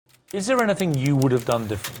Is there anything you would have done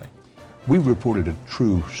differently? We reported a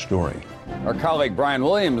true story. Our colleague Brian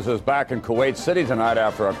Williams is back in Kuwait City tonight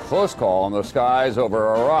after a close call in the skies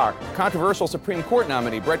over Iraq. Controversial Supreme Court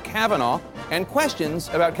nominee Brett Kavanaugh and questions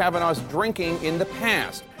about Kavanaugh's drinking in the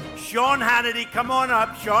past. Sean Hannity, come on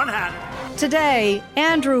up, Sean Hannity. Today,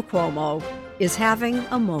 Andrew Cuomo is having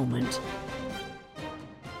a moment.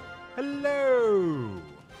 Hello,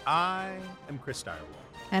 I am Chris Steyerwald.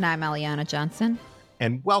 And I'm Eliana Johnson.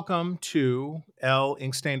 And welcome to L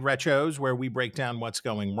Inkstained Retros, where we break down what's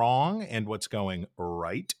going wrong and what's going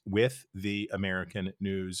right with the American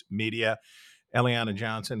news media. Eliana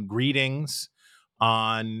Johnson, greetings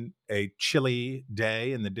on a chilly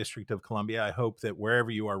day in the District of Columbia. I hope that wherever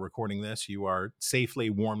you are recording this, you are safely,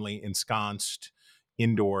 warmly ensconced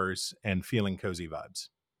indoors and feeling cozy vibes.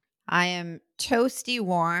 I am toasty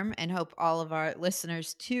warm and hope all of our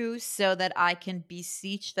listeners too, so that I can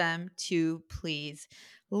beseech them to please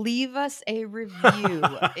leave us a review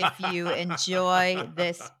if you enjoy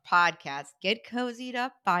this podcast. Get cozied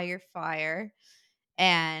up by your fire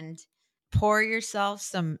and pour yourself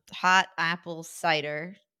some hot apple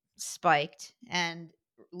cider spiked and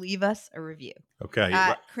leave us a review. Okay.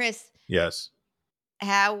 Chris. Yes.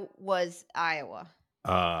 How was Iowa?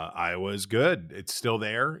 Iowa is good. It's still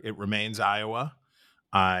there. It remains Iowa.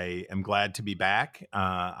 I am glad to be back.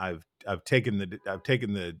 I've taken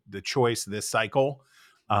the choice this cycle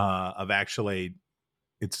of actually.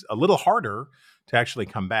 It's a little harder to actually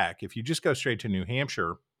come back. If you just go straight to New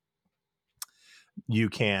Hampshire, you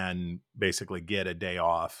can basically get a day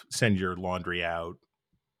off, send your laundry out,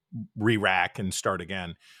 re-rack, and start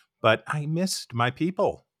again. But I missed my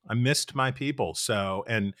people. So,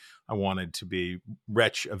 and I wanted to be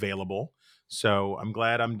wretch available. So I'm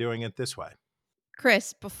glad I'm doing it this way.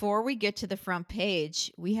 Chris, before we get to the front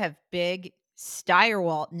page, we have big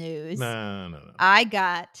Steyerwalt news. No. I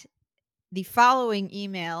got the following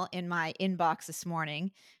email in my inbox this morning.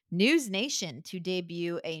 News Nation to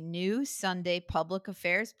debut a new Sunday public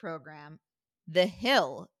affairs program, The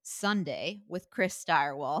Hill Sunday with Chris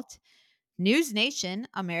Steyerwalt. News Nation,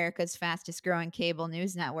 America's fastest growing cable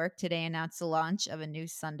news network, today announced the launch of a new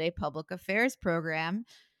Sunday public affairs program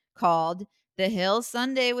called The Hill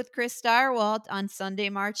Sunday with Chris Steyerwalt on Sunday,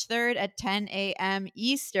 March 3rd at 10 a.m.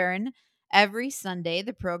 Eastern. Every Sunday,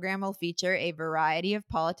 the program will feature a variety of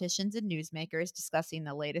politicians and newsmakers discussing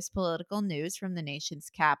the latest political news from the nation's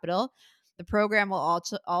capital. The program will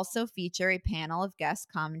also feature a panel of guest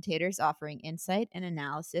commentators offering insight and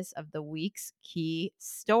analysis of the week's key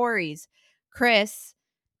stories. Chris,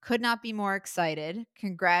 could not be more excited.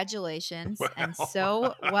 Congratulations. And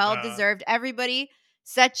so well-deserved. Everybody,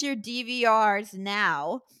 set your DVRs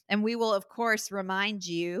now. And we will, of course, remind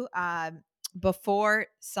you before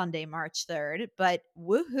Sunday, March 3rd. But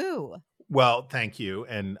woohoo. Well, thank you.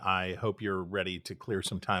 And I hope you're ready to clear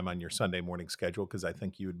some time on your Sunday morning schedule, because I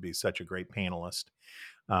think you would be such a great panelist.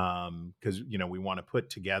 Because, we want to put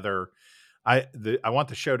together, I want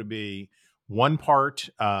the show to be one part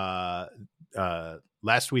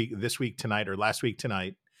last week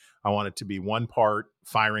tonight. I want it to be one part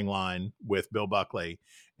Firing Line with Bill Buckley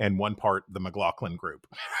and one part the McLaughlin Group.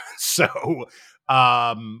 So,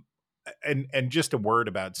 and just a word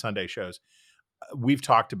about Sunday shows. We've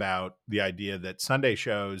talked about the idea that Sunday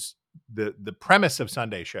shows, the premise of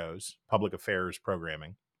Sunday shows, public affairs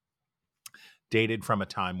programming, dated from a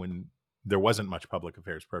time when there wasn't much public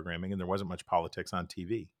affairs programming and there wasn't much politics on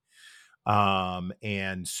TV.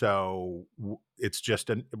 And so it's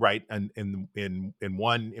just right. And in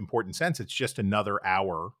one important sense, it's just another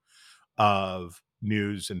hour of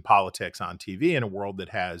news and politics on TV in a world that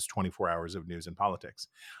has 24 hours of news and politics.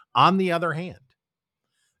 On the other hand,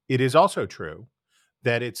 it is also true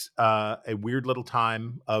that it's a weird little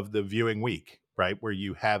time of the viewing week, right? Where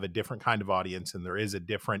you have a different kind of audience and there is a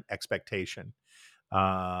different expectation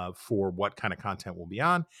for what kind of content will be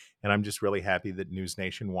on. And I'm just really happy that News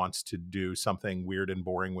Nation wants to do something weird and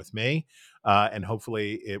boring with me. And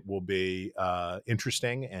hopefully it will be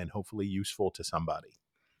interesting and hopefully useful to somebody.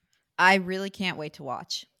 I really can't wait to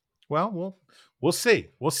watch. Well, we'll see.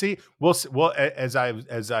 Well, as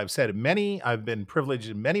I've said, I've been privileged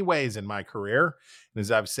in many ways in my career. And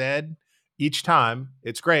as I've said, each time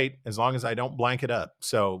it's great as long as I don't blank it up.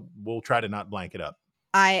 So we'll try to not blank it up.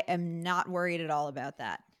 I am not worried at all about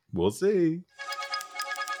that. We'll see.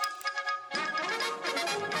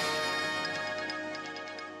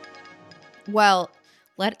 Well,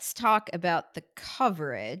 let's talk about the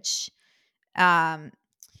coverage.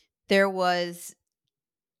 There was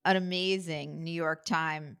an amazing New York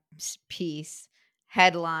Times piece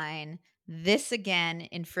headline This again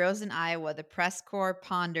in frozen Iowa, the press corps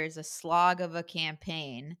ponders a slog of a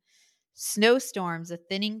campaign. Snowstorms, a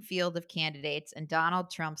thinning field of candidates, and Donald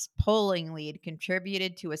Trump's polling lead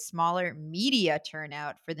contributed to a smaller media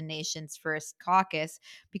turnout for the nation's first caucus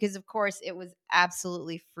because, of course, it was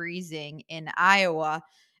absolutely freezing in Iowa.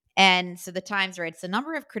 And so the Times writes the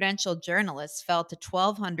number of credentialed journalists fell to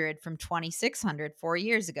 1,200 from 2,600 4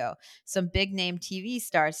 years ago. Some big name TV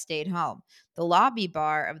stars stayed home. The lobby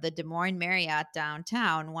bar of the Des Moines Marriott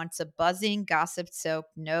downtown, once a buzzing, gossip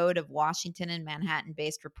soaked node of Washington and Manhattan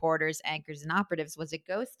based reporters, anchors, and operatives, was a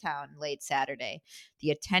ghost town late Saturday.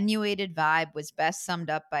 The attenuated vibe was best summed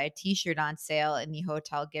up by a t shirt on sale in the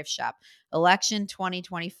hotel gift shop. Election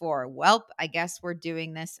 2024. Welp, I guess we're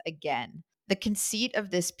doing this again. The conceit of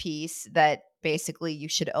this piece that basically you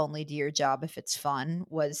should only do your job if it's fun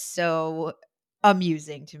was so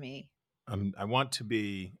amusing to me. I want to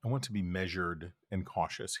be measured and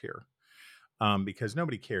cautious here, because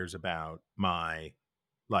nobody cares about my,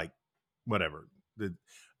 like, whatever.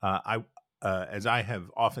 As I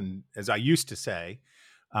used to say,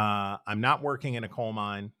 I'm not working in a coal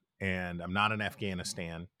mine and I'm not in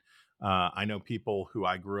Afghanistan. I know people who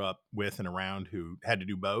I grew up with and around who had to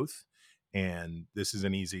do both, and this is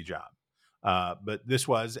an easy job. But this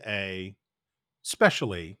was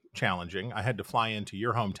especially challenging. I had to fly into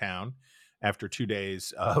your hometown after 2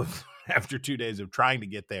 days of after 2 days of trying to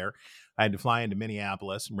get there. I had to fly into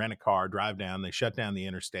Minneapolis, rent a car, drive down. They shut down the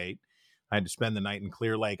interstate. I had to spend the night in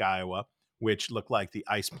Clear Lake, Iowa, which looked like the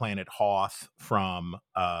ice planet Hoth from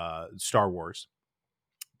Star Wars.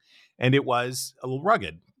 And it was a little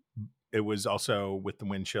rugged. It was also, with the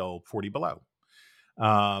wind chill, 40 below.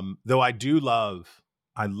 Though I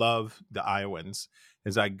love the Iowans.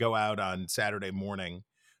 As I go out on Saturday morning,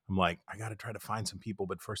 I'm like, I got to try to find some people,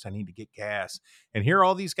 but first I need to get gas. And here are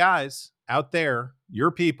all these guys out there,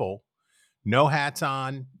 your people, no hats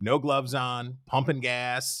on, no gloves on, pumping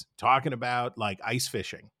gas, talking about like ice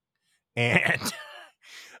fishing. And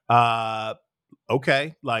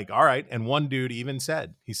okay, like, all right. And one dude even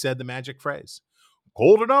said the magic phrase,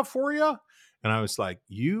 cold enough for you? And I was like,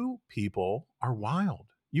 you people are wild.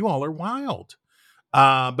 You all are wild.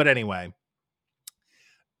 But anyway,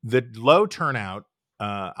 the low turnout,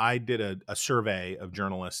 I did a survey of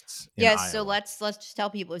journalists in Yes, Iowa. so let's just tell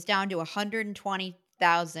people it was down to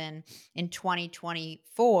 120,000 in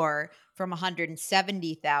 2024 from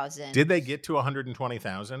 170,000. Did they get to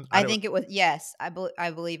 120,000? I think it was, yes, I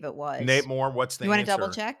believe it was. Nate Moore, what's the You want answer? to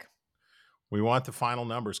double check? We want the final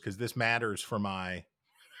numbers because this matters for my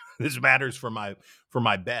for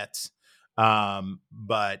my bets.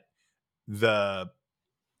 But the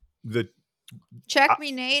Check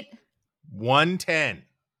me, Nate. 110.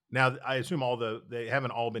 Now I assume they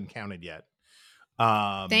haven't all been counted yet.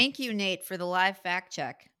 Thank you, Nate, for the live fact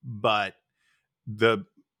check. But the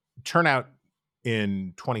turnout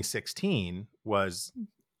in 2016 was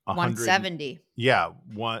 170. Yeah,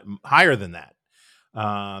 higher than that.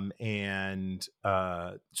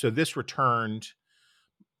 So this returned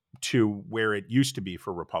to where it used to be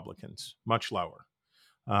for Republicans, much lower.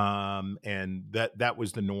 And that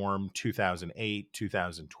was the norm. 2008,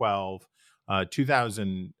 2012,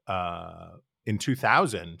 2000. In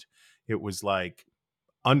 2000, it was like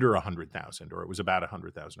under 100,000, or it was about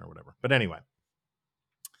 100,000 or whatever. But anyway,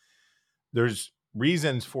 there's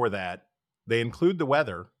reasons for that. They include the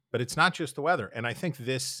weather, but it's not just the weather. And I think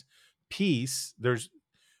this piece, there's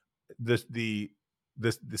the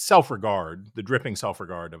self-regard, the dripping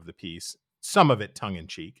self-regard of the piece, some of it tongue in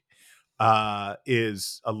cheek,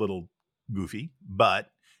 is a little goofy,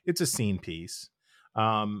 but it's a scene piece.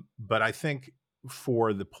 But I think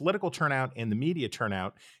for the political turnout and the media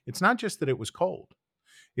turnout, it's not just that it was cold.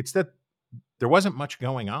 It's that there wasn't much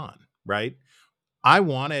going on, right? I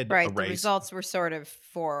wanted a race. The results were sort of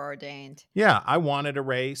foreordained. Yeah, I wanted a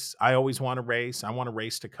race. I always want a race. I want a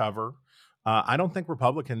race to cover. I don't think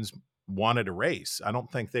Republicans wanted a race. I don't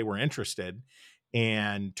think they were interested.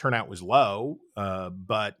 And turnout was low,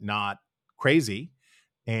 but not crazy.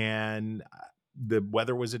 And the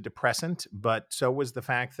weather was a depressant, but so was the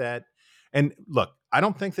fact that, and look, I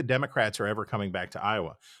don't think the Democrats are ever coming back to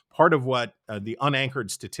Iowa. Part of what the unanchored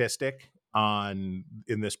statistic in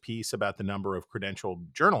this piece about the number of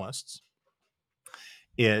credentialed journalists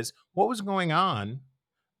is what was going on.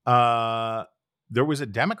 There was a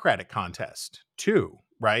Democratic contest too,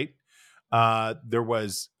 right? There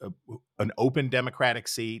was an open Democratic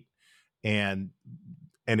seat, and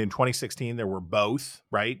in 2016 there were both,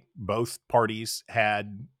 right? Both parties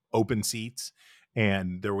had open seats,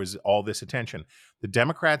 and there was all this attention. The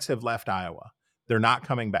Democrats have left Iowa. They're not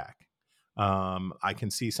coming back. I can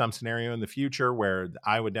see some scenario in the future where the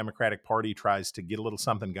Iowa Democratic Party tries to get a little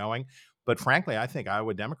something going. But frankly, I think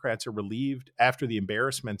Iowa Democrats are relieved after the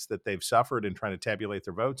embarrassments that they've suffered in trying to tabulate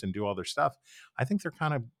their votes and do all their stuff. I think they're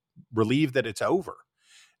kind of relieved that it's over.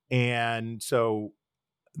 And so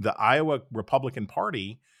the Iowa Republican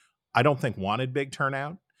Party, I don't think wanted big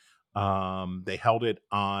turnout. They held it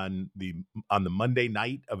on the Monday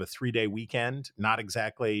night of a 3-day weekend, not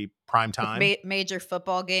exactly prime time. Major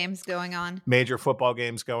football games going on. Major football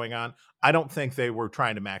games going on. I don't think they were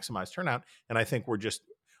trying to maximize turnout. And I think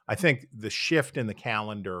I think the shift in the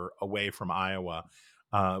calendar away from Iowa,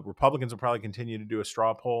 Republicans will probably continue to do a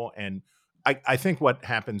straw poll. And I think what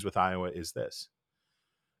happens with Iowa is this.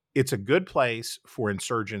 It's a good place for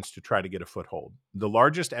insurgents to try to get a foothold. The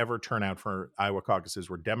largest ever turnout for Iowa caucuses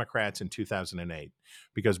were Democrats in 2008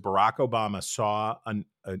 because Barack Obama saw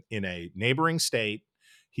in a neighboring state,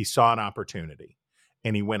 he saw an opportunity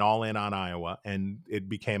and he went all in on Iowa, and it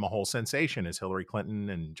became a whole sensation as Hillary Clinton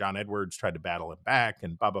and John Edwards tried to battle it back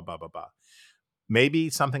and blah, blah, blah, blah, blah. Maybe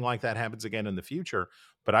something like that happens again in the future,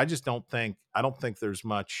 but I don't think there's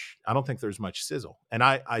much sizzle. And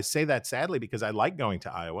I say that sadly because I like going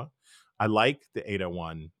to Iowa. I like the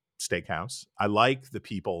 801 Steakhouse. I like the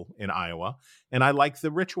people in Iowa, and I like the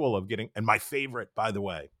ritual of getting, and my favorite, by the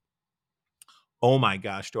way, oh my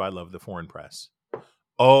gosh, do I love the foreign press.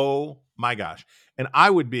 Oh my gosh. And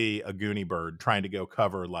I would be a Goonie bird trying to go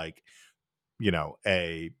cover like,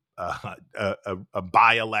 a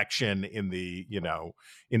by-election in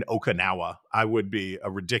Okinawa. I would be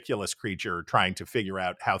a ridiculous creature trying to figure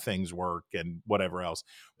out how things work and whatever else.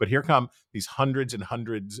 But here come these hundreds and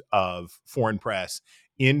hundreds of foreign press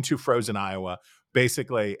into frozen Iowa,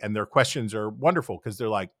 basically, and their questions are wonderful because they're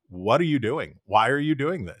like, what are you doing? Why are you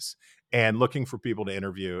doing this? And looking for people to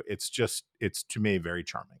interview. It's to me very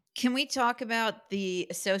charming. Can we talk about the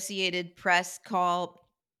Associated Press call?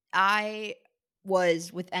 I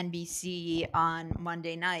was with NBC on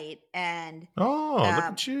Monday night, and look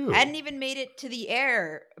at you. hadn't even made it to the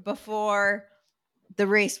air before the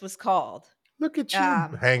race was called. Look at you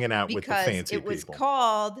hanging out with the fancy people. Because it was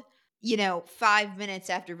called, 5 minutes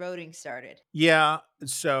after voting started. Yeah,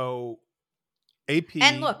 so AP.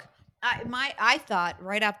 And look, I thought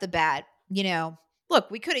right off the bat, look,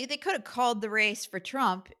 they could have called the race for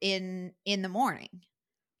Trump in the morning.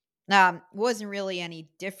 Wasn't really any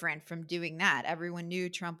different from doing that. Everyone knew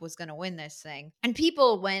Trump was going to win this thing. And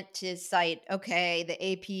people went to cite, okay, the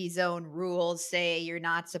AP's own rules say you're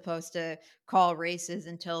not supposed to call races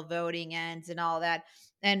until voting ends and all that.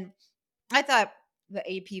 And I thought the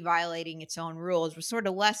AP violating its own rules was sort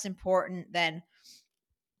of less important than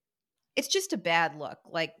it's just a bad look.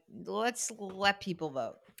 Like, let's let people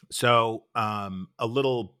vote. So a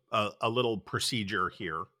little procedure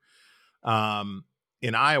here.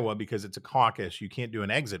 In Iowa, because it's a caucus, you can't do an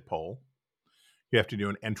exit poll. You have to do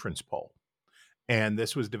an entrance poll. And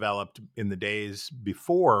this was developed in the days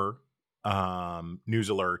before news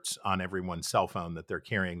alerts on everyone's cell phone that they're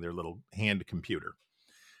carrying their little hand computer.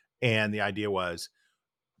 And the idea was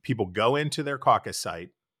people go into their caucus site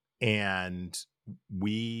and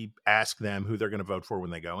we ask them who they're going to vote for when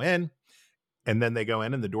they go in. And then they go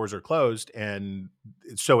in and the doors are closed. And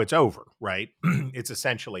so it's over, right? It's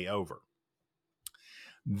essentially over.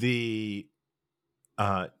 The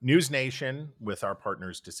News Nation, with our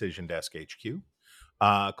partners Decision Desk HQ,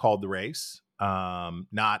 called the race,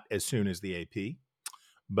 not as soon as the AP,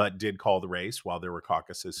 but did call the race while there were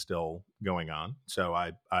caucuses still going on. So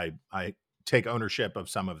I take ownership of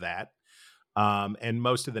some of that. And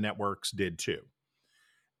most of the networks did too.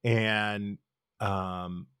 And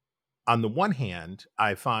on the one hand,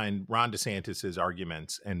 I find Ron DeSantis's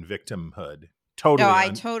arguments and victimhood I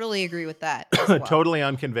totally agree with that. As well. Totally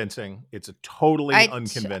unconvincing. It's a totally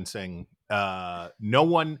unconvincing. No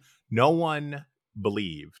one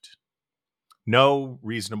believed, no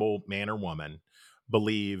reasonable man or woman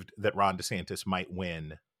believed that Ron DeSantis might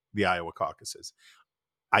win the Iowa caucuses.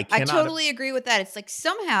 I totally agree with that. It's like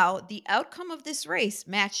somehow the outcome of this race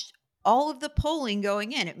matched all of the polling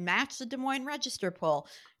going in. It matched the Des Moines Register poll,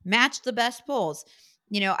 matched the best polls.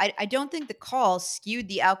 I don't think the call skewed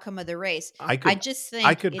the outcome of the race. I just think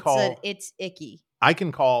it's icky. I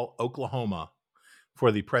can call Oklahoma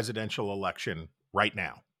for the presidential election right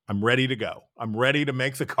now. I'm ready to go. I'm ready to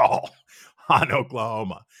make the call on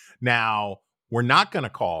Oklahoma. Now, we're not going to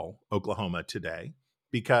call Oklahoma today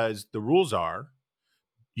because the rules are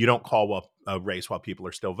you don't call a race while people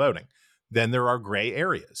are still voting. Then there are gray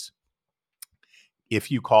areas.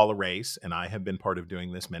 If you call a race, and I have been part of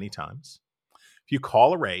doing this many times, if you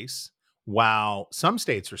call a race while some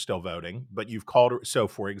states are still voting, but you've called, so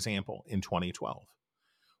for example, in 2012,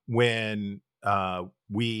 when I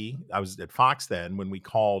was at Fox then, when we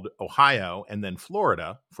called Ohio and then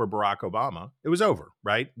Florida for Barack Obama, it was over,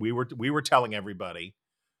 right? We were telling everybody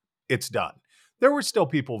it's done. There were still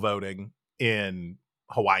people voting in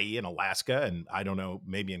Hawaii and Alaska, and I don't know,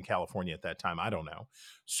 maybe in California at that time. I don't know.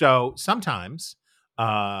 So sometimes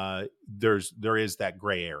there is that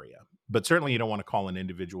gray area, but certainly you don't want to call an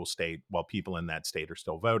individual state while people in that state are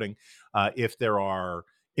still voting. If there are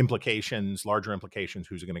implications, larger implications,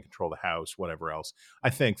 who's going to control the House, whatever else, I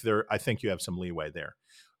think you have some leeway there.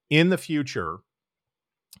 In the future,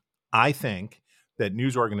 I think that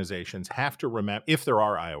news organizations have to remember, if there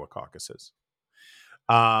are Iowa caucuses,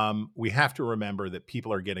 we have to remember that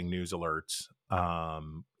people are getting news alerts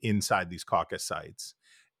inside these caucus sites.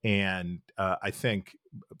 And I think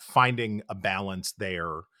finding a balance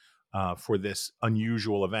there for this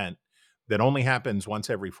unusual event that only happens once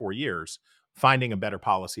every 4 years, finding a better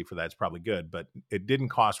policy for that is probably good. But it didn't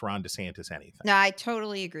cost Ron DeSantis anything. No, I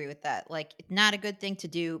totally agree with that. Like, not a good thing to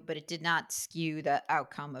do, but it did not skew the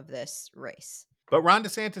outcome of this race. But Ron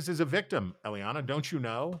DeSantis is a victim, Eliana. Don't you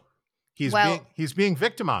know? He's Well- being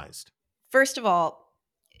victimized. First of all,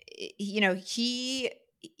 he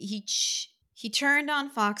turned on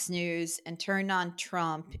Fox News and turned on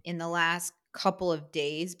Trump in the last couple of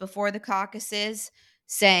days before the caucuses,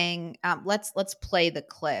 saying, "Let's play the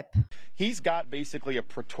clip." He's got basically a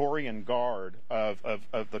Praetorian guard of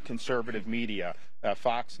the conservative media,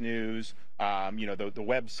 Fox News, the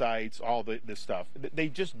websites, all this stuff. They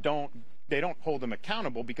just don't hold them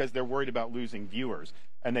accountable because they're worried about losing viewers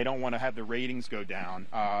and they don't want to have the ratings go down.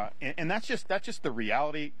 And that's just the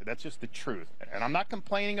reality. That's just the truth. And I'm not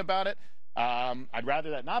complaining about it. I'd rather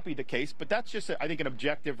that not be the case, but that's just, I think, an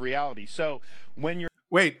objective reality. So when you're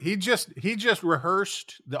Wait, he just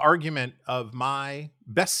rehearsed the argument of my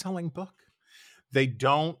best-selling book. They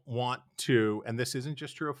don't want to, and this isn't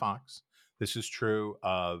just true of Fox. This is true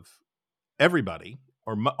of everybody,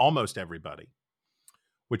 or almost everybody,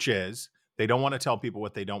 which is they don't want to tell people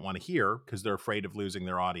what they don't want to hear because they're afraid of losing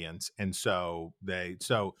their audience. And so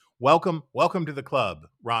welcome to the club,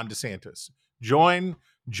 Ron DeSantis. Join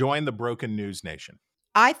the broken news nation.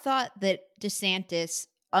 I thought that DeSantis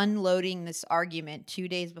unloading this argument 2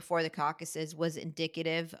 days before the caucuses was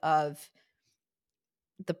indicative of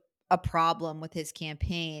a problem with his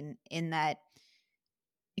campaign, in that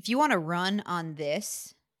if you want to run on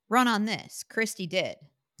this. Christie did.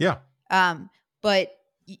 Yeah. But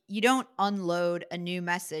you don't unload a new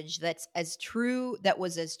message that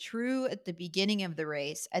was as true at the beginning of the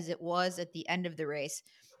race as it was at the end of the race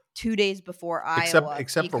 2 days before Iowa.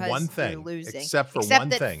 Except for one because you're thing. losing. Except one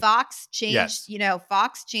thing. Fox changed, Yes.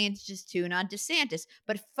 Fox changed his tune on DeSantis.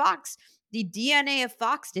 But the DNA of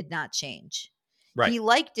Fox did not change. Right. He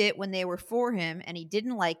liked it when they were for him, and he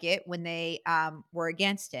didn't like it when they were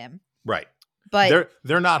against him. Right. But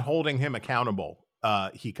they're not holding him accountable,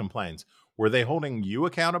 he complains. Were they holding you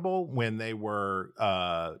accountable when they were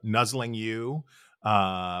nuzzling you?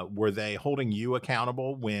 Were they holding you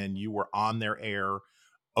accountable when you were on their air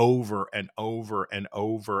over and over and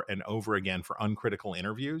over and over again for uncritical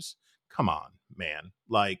interviews? Come on, man.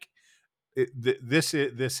 Like this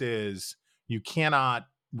is you cannot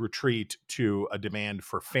retreat to a demand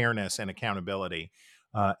for fairness and accountability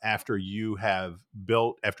after you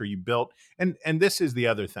built, and this is the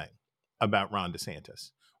other thing about Ron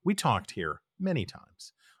DeSantis. We talked here many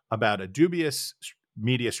times about a dubious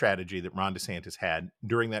media strategy that Ron DeSantis had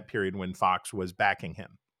during that period when Fox was backing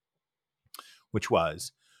him, which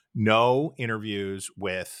was no interviews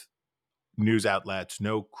with news outlets,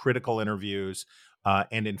 no critical interviews,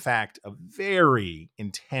 and in fact, a very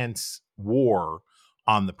intense war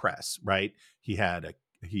on the press, right? He had a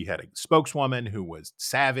spokeswoman who was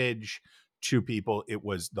savage to people.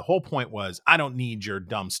 The whole point was, I don't need your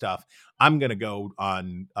dumb stuff. I'm going to go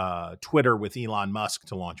on Twitter with Elon Musk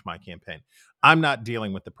to launch my campaign. I'm not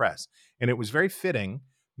dealing with the press. And it was very fitting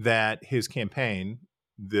that his campaign,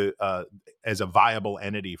 as a viable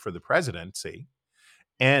entity for the presidency,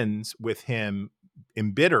 ends with him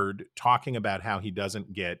embittered talking about how he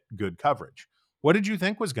doesn't get good coverage. What did you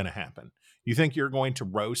think was going to happen? You think you're going to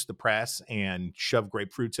roast the press and shove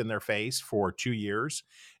grapefruits in their face for 2 years,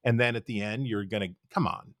 and then at the end you're going to, come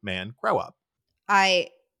on, man, grow up. I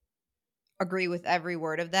agree with every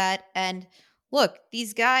word of that. And look,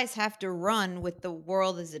 these guys have to run with the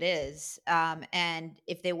world as it is. And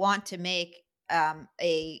if they want to make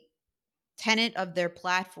a tenet of their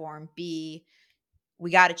platform be, we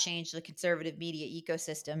got to change the conservative media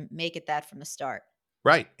ecosystem, make it that from the start.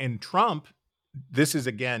 Right. And Trump, this is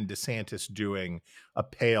again DeSantis doing a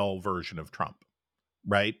pale version of Trump,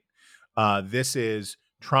 right? This is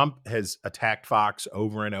Trump has attacked Fox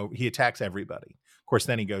over and over. He attacks everybody. Of course,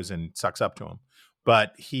 then he goes and sucks up to him.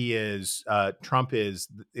 But it's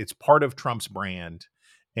part of Trump's brand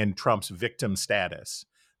and Trump's victim status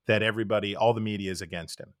that all the media is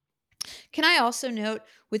against him. Can I also note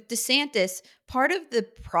with DeSantis, part of the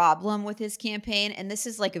problem with his campaign, and this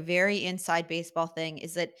is like a very inside baseball thing,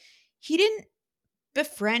 is that he didn't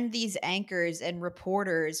befriend these anchors and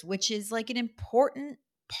reporters, which is like an important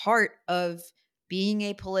part of being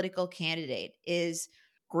a political candidate, is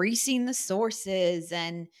greasing the sources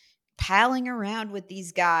and palling around with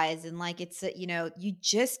these guys. And like, you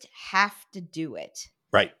just have to do it.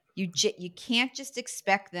 Right. You can't just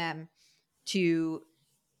expect them to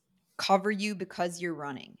cover you because you're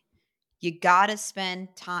running. You got to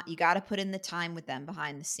spend time, you got to put in the time with them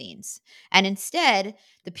behind the scenes. And instead,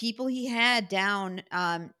 the people he had down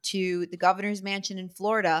to the governor's mansion in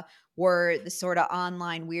Florida were the sort of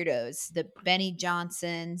online weirdos, the Benny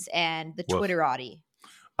Johnsons and the Twitterati.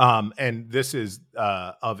 And this is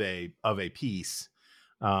of a piece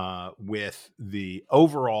with the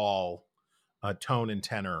overall tone and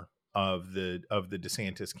tenor of the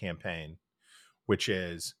DeSantis campaign, which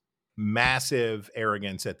is massive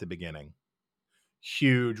arrogance at the beginning.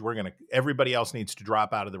 Huge. Everybody else needs to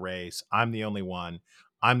drop out of the race. I'm the only one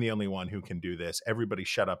who can do this. Everybody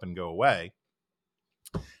shut up and go away.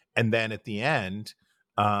 And then at the end,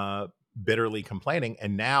 bitterly complaining,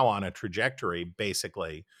 and now on a trajectory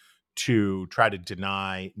basically to try to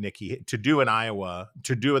deny to do in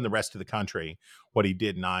the rest of the country what he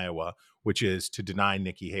did in Iowa, which is to deny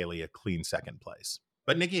Nikki Haley a clean second place.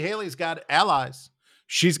 But Nikki Haley's got allies.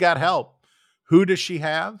 She's got help. Who does she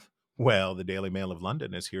have? Well, the Daily Mail of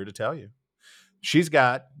London is here to tell you. She's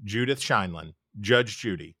got Judith Sheindlin, Judge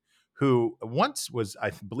Judy, who once was, I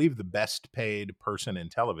believe, the best paid person in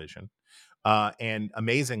television, and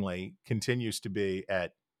amazingly continues to be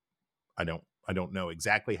at, I don't know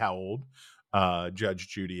exactly how old Judge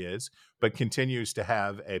Judy is, but continues to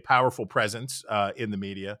have a powerful presence in the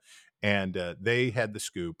media. And they had the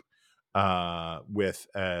scoop with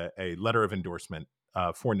a letter of endorsement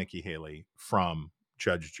for Nikki Haley from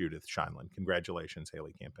Judge Judith Sheindlin. Congratulations,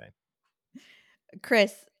 Haley campaign.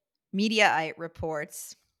 Chris, Mediaite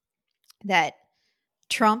reports that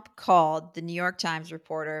Trump called the New York Times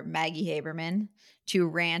reporter Maggie Haberman to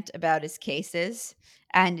rant about his cases,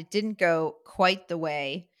 and it didn't go quite the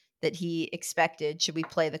way that he expected. Should we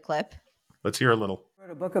play the clip? Let's hear a little. I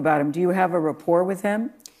wrote a book about him. Do you have a rapport with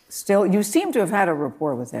him? Still, you seem to have had a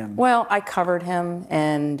rapport with him. Well, I covered him,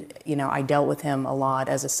 and I dealt with him a lot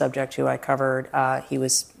as a subject who I covered. He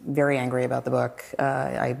was very angry about the book.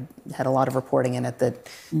 I had a lot of reporting in it that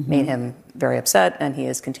made him very upset, and he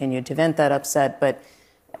has continued to vent that upset. But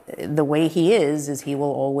the way he is he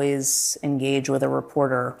will always engage with a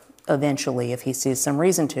reporter eventually if he sees some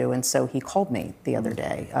reason to. And so he called me the other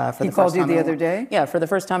day. He called you the other day? Yeah, for the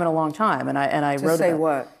first time in a long time. And I wrote to say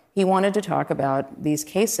what? He wanted to talk about these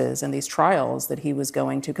cases and these trials that he was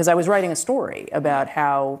going to, because I was writing a story about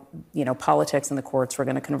how, politics and the courts were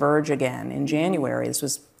going to converge again in January. This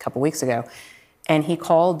was a couple weeks ago. And he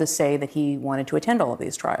called to say that he wanted to attend all of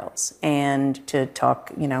these trials and to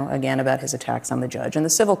talk, again about his attacks on the judge in the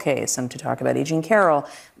civil case, and to talk about E. Jean Carroll,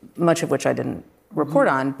 much of which I didn't report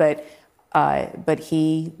on. But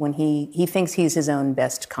when he thinks he's his own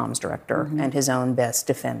best comms director and his own best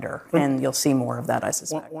defender, and you'll see more of that, I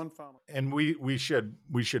suspect. And we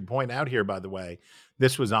should point out here, by the way,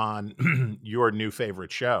 this was on your new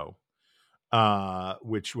favorite show,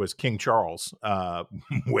 which was King Charles,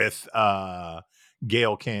 with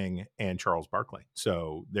Gayle King and Charles Barkley.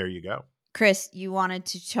 So there you go. Chris, you wanted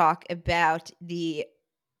to talk about the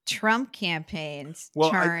Trump campaign's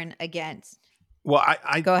turn against. Well,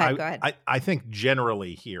 go ahead. I think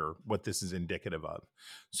generally here what this is indicative of.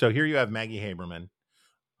 So here you have Maggie Haberman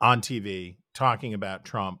on TV talking about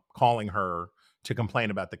Trump, calling her to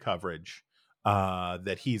complain about the coverage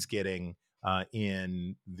that he's getting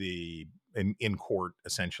in court,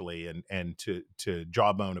 essentially, and to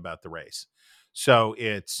jawbone about the race. So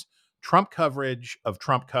it's Trump coverage of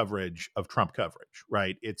Trump coverage of Trump coverage,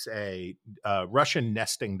 right? It's a Russian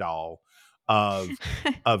nesting doll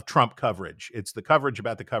of Trump coverage. It's the coverage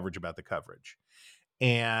about the coverage about the coverage.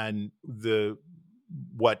 And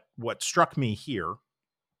what struck me here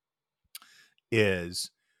is,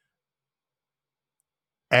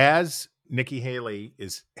 as Nikki Haley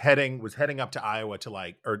was heading up to Iowa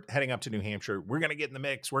or heading up to New Hampshire, we're going to get in the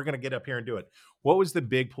mix. We're going to get up here and do it. What was the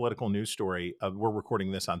big political news story? We're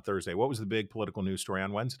recording this on Thursday. What was the big political news story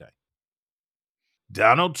on Wednesday?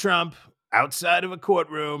 Donald Trump outside of a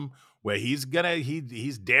courtroom where he's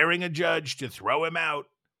daring a judge to throw him out.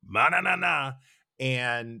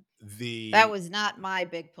 And That was not my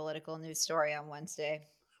big political news story on Wednesday.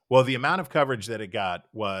 well, the amount of coverage that it got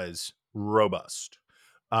was robust.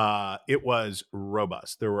 It was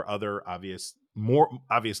robust. There were other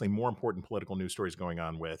obviously more important political news stories going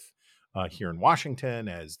on with here in Washington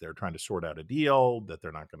as they're trying to sort out a deal that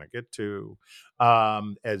they're not going to get to.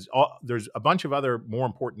 There's a bunch of other more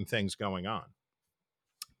important things going on.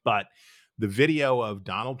 But the video of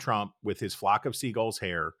Donald Trump with his flock of seagulls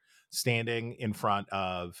hair standing in front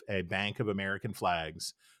of a bank of American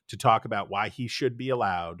flags to talk about why he should be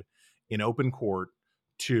allowed in open court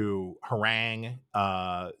to harangue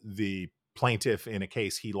the plaintiff in a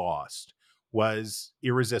case he lost was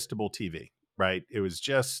irresistible TV, right? It was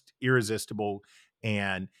just irresistible.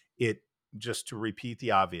 And it, just to repeat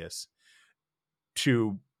the obvious,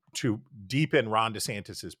 to deepen Ron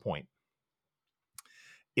DeSantis's point,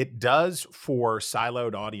 it does for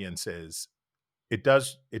siloed audiences. It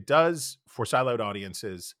does for siloed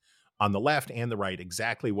audiences on the left and the right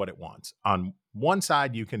exactly what it wants. On one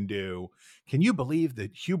side, you can do, can you believe the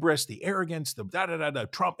hubris, the arrogance, the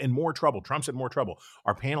Trump in more trouble. Trump's in more trouble.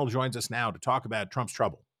 Our panel joins us now to talk about Trump's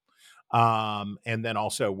trouble. And then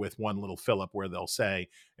also with one little fill-up where they'll say,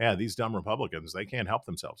 yeah, these dumb Republicans, they can't help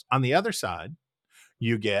themselves. On the other side,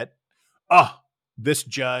 you get, this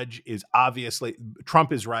judge is obviously,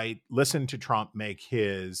 Trump is right. Listen to Trump make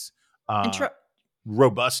his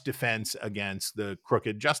robust defense against the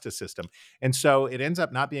crooked justice system. And so it ends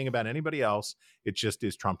up not being about anybody else. It just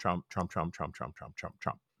is Trump, Trump, Trump, Trump, Trump, Trump, Trump, Trump,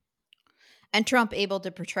 Trump. And Trump able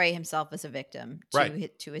to portray himself as a victim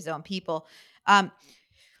to his own people.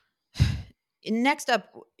 Next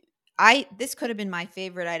up, this could have been my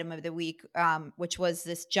favorite item of the week, which was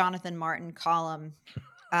this Jonathan Martin column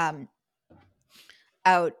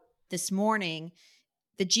out this morning.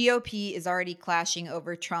 The GOP is already clashing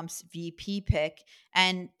over Trump's VP pick.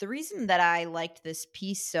 And the reason that I liked this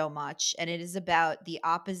piece so much, and it is about the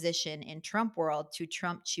opposition in Trump world to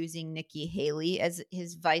Trump choosing Nikki Haley as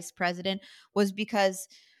his vice president, was because,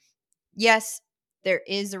 yes, there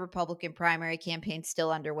is a Republican primary campaign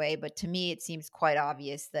still underway, but to me, it seems quite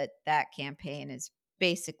obvious that that campaign is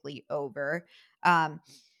basically over, and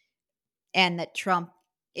that Trump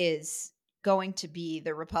is going to be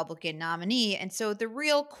the Republican nominee. And so the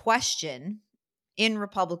real question in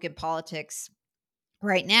Republican politics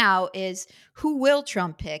right now is, who will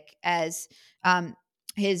Trump pick as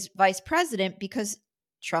his vice president? Because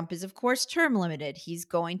Trump is, of course, term limited. He's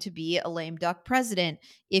going to be a lame duck president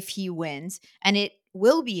if he wins. And it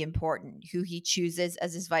will be important who he chooses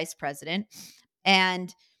as his vice president.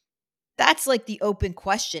 And that's like the open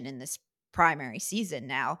question in this primary season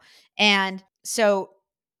now. And so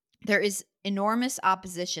there is enormous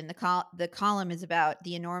opposition. The column is about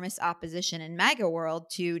the enormous opposition in MAGA world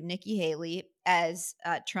to Nikki Haley as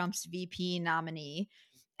Trump's VP nominee.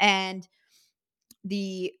 And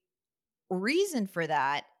the reason for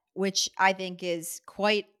that, which I think is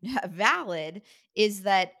quite valid, is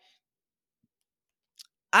that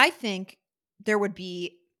I think there would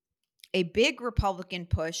be a big Republican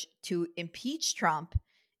push to impeach Trump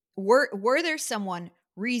were there someone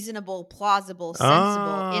reasonable, plausible,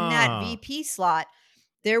 sensible in that VP slot.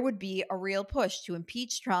 There would be a real push to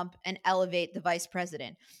impeach Trump and elevate the vice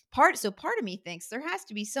president. Part of me thinks there has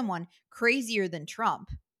to be someone crazier than Trump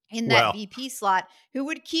in that VP slot who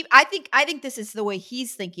would keep. I think this is the way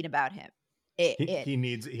he's thinking about him. He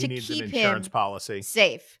needs an insurance policy.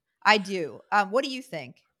 Safe. I do. What do you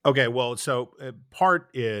think? Okay, well, so part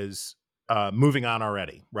is moving on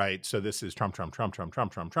already, right? So this is Trump, Trump, Trump, Trump,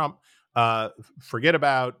 Trump, Trump, Trump. Forget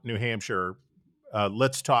about New Hampshire.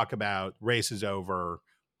 Let's talk about race is over.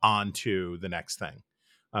 On to the next thing.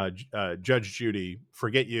 Judge Judy,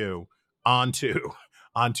 forget you. On to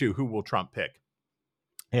who will Trump pick.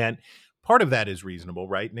 And part of that is reasonable,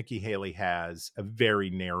 right? Nikki Haley has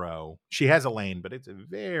she has a lane, but it's a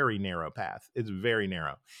very narrow path. It's very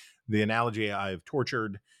narrow. The analogy I've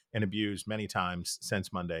tortured and abused many times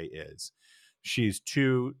since Monday is she's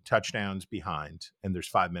 2 touchdowns behind and there's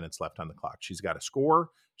 5 minutes left on the clock. She's got to score.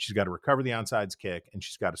 She's got to recover the onside kick and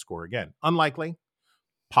she's got to score again. Unlikely,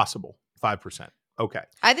 possible, 5%. Okay.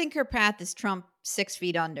 I think her path is Trump 6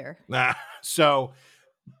 feet under. So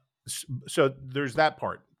there's that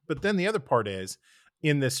part. But then the other part is,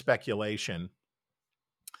 in this speculation,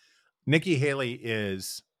 Nikki Haley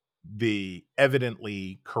is the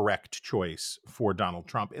evidently correct choice for Donald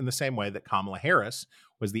Trump in the same way that Kamala Harris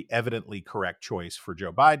was the evidently correct choice for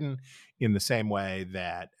Joe Biden, in the same way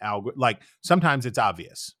that sometimes it's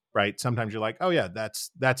obvious, right? Sometimes you're like, oh yeah,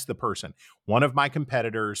 that's the person. One of my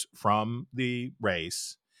competitors from the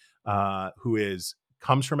race, who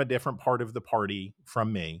comes from a different part of the party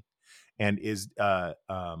from me, and is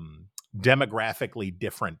demographically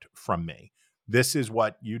different from me. This is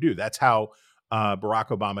what you do. That's how Barack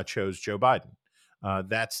Obama chose Joe Biden.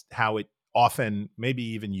 That's how it often, maybe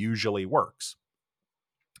even usually works.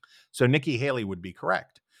 So Nikki Haley would be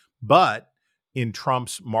correct. But in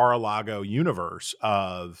Trump's Mar-a-Lago universe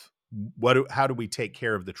of how do we take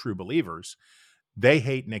care of the true believers, they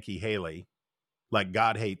hate Nikki Haley like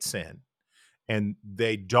God hates sin. And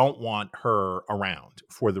they don't want her around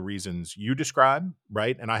for the reasons you describe,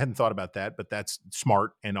 right? And I hadn't thought about that, but that's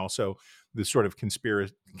smart, and also the sort of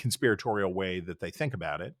conspiratorial way that they think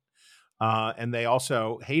about it. And they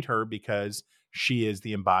also hate her because she is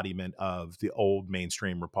the embodiment of the old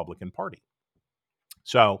mainstream Republican Party.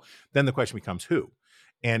 So then the question becomes who?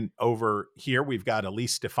 And over here, we've got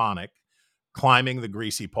Elise Stefanik climbing the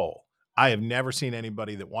greasy pole. I have never seen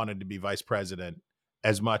anybody that wanted to be vice president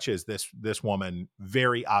as much as this woman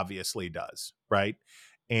very obviously does, right?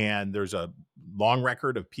 And there's a long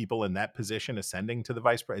record of people in that position ascending to the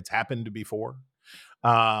vice president. It's happened before.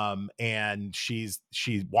 And she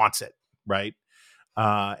wants it, right?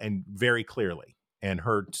 And very clearly. And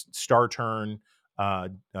her star turn,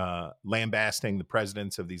 lambasting the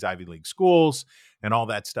presidents of these Ivy League schools and all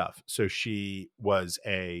that stuff. So she was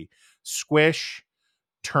a squish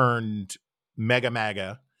turned mega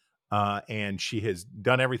MAGA, and she has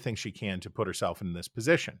done everything she can to put herself in this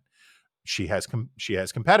position. She has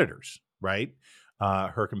competitors, right?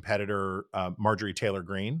 Her competitor, Marjorie Taylor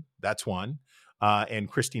Greene, that's one, and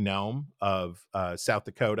Kristi Noem of South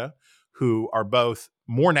Dakota, who are both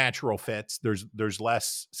more natural fits. There's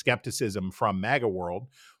less skepticism from MAGA world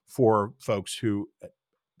for folks who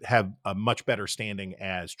have a much better standing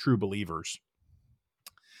as true believers.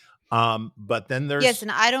 But then there's... Yes,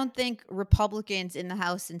 and I don't think Republicans in the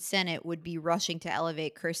House and Senate would be rushing to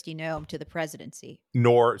elevate Kristi Noem to the presidency.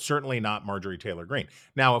 Nor certainly not Marjorie Taylor Greene.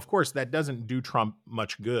 Now, of course, that doesn't do Trump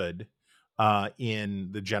much good in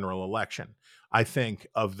the general election. I think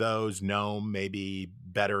of those, Noem may be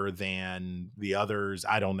better than the others.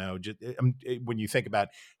 I don't know. Just, when you think about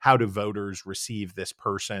how do voters receive this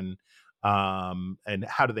person, and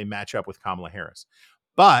how do they match up with Kamala Harris?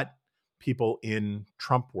 But people in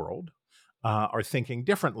Trump world are thinking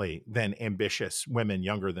differently than ambitious women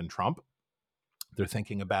younger than Trump. They're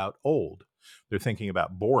thinking about old. They're thinking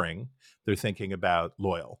about boring. They're thinking about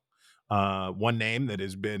loyal. One name that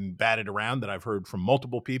has been batted around that I've heard from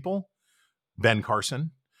multiple people, Ben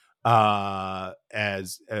Carson,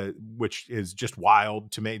 which is just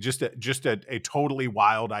wild to me, just a totally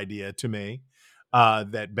wild idea to me,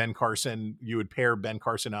 that Ben Carson, you would pair Ben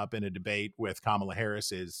Carson up in a debate with Kamala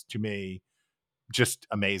Harris is, to me, just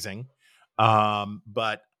amazing.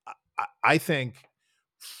 But I think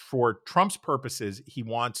for Trump's purposes, he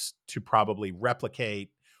wants to probably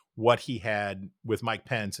replicate what he had with Mike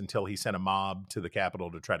Pence until he sent a mob to the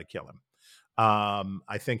Capitol to try to kill him.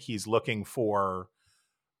 I think he's looking for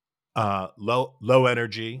low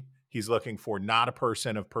energy. He's looking for not a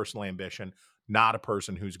person of personal ambition, not a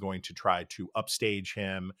person who's going to try to upstage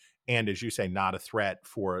him, and as you say, not a threat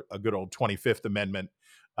for a good old 25th Amendment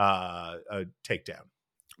takedown.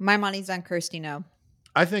 My money's on Kristi Noem.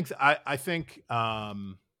 I think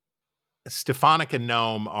Stefanik and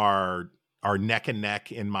Noem are neck and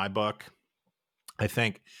neck in my book. I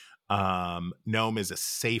think Noem is a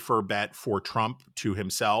safer bet for Trump to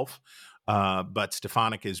himself, but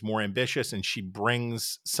Stefanik is more ambitious, and she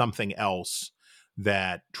brings something else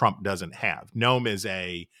that Trump doesn't have. Noem is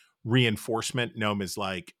a reinforcement. Noem is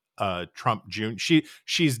like Trump Jr.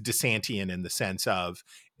 She's DeSantian in the sense of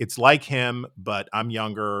it's like him, but I'm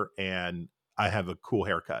younger and I have a cool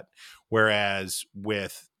haircut. Whereas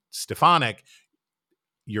with Stefanik,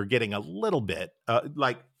 you're getting a little bit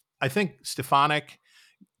I think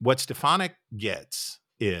what Stefanik gets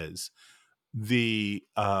is the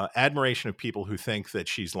admiration of people who think that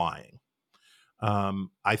she's lying.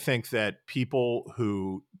 I think that people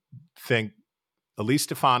who think Elise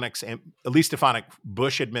Stefanik,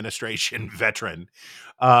 Bush administration veteran,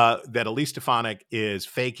 that Elise Stefanik is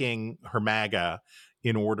faking her MAGA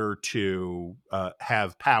in order to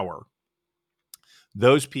have power.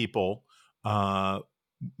 Those people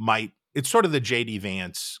it's sort of the J.D.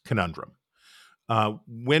 Vance conundrum.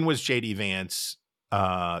 When was J.D. Vance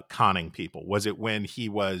conning people? Was it when he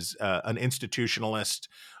was an institutionalist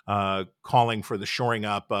calling for the shoring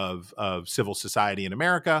up of civil society in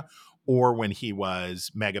America, or when he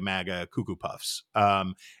was mega MAGA cuckoo puffs?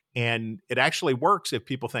 And it actually works if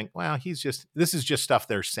people think, well, this is just stuff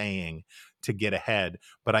they're saying to get ahead.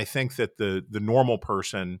 But I think that the normal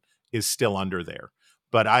person is still under there.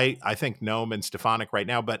 But I think Noem and Stefanik right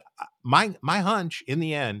now. But my hunch in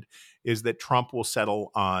the end is that Trump will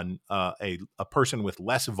settle on a person with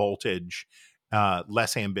less voltage,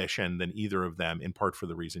 less ambition than either of them, in part for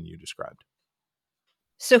the reason you described.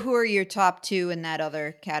 So who are your top two in that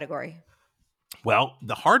other category? Well,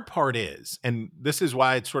 the hard part is, and this is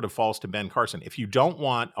why it sort of falls to Ben Carson, if you don't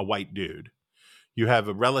want a white dude, you have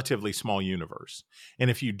a relatively small universe. And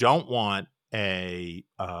if you don't want a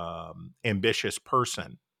ambitious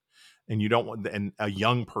person, and you don't want a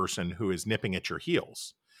young person who is nipping at your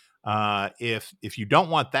heels, if you don't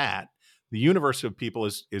want that, the universe of people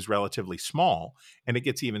is relatively small, and it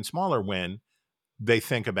gets even smaller when they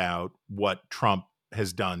think about what Trump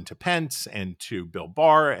has done to Pence and to Bill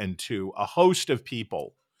Barr and to a host of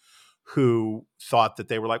people who thought that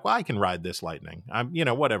they were like, well, I can ride this lightning.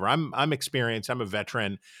 Whatever. I'm experienced. I'm a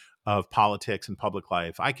veteran of politics and public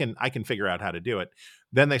life. I can figure out how to do it.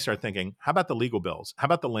 Then they start thinking, how about the legal bills? How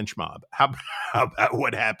about the lynch mob? How about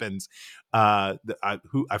what happens? I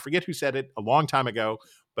forget who said it a long time ago,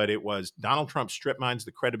 but it was Donald Trump strip mines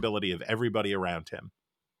the credibility of everybody around him.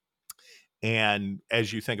 And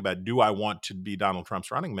as you think about, do I want to be Donald Trump's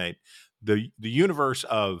running mate? The universe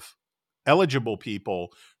of eligible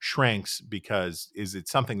people shrinks because is it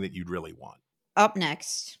something that you'd really want? Up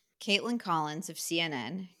next, Caitlin Collins of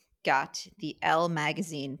CNN got the Elle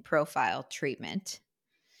magazine profile treatment.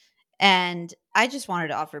 And I just wanted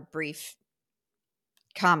to offer a brief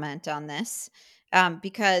comment on this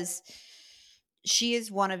because she is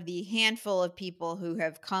one of the handful of people who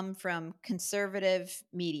have come from conservative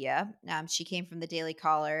media. She came from the Daily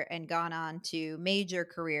Caller and gone on to major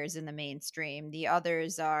careers in the mainstream. The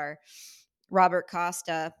others are Robert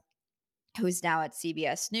Costa, who's now at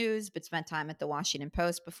CBS News, but spent time at the Washington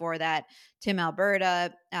Post before that. Tim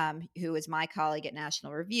Alberta, who was my colleague at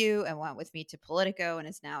National Review and went with me to Politico and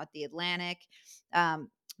is now at The Atlantic.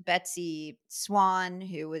 Betsy Swan,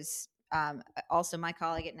 who was also my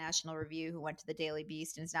colleague at National Review, who went to the Daily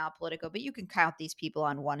Beast and is now at Politico. But you can count these people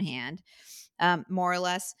on one hand, more or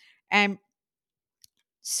less. And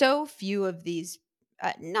so few of these,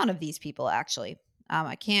 none of these people actually.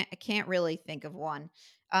 I can't really think of one.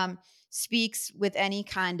 Speaks with any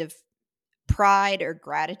kind of pride or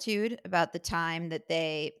gratitude about the time that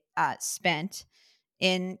they spent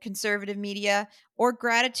in conservative media, or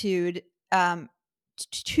gratitude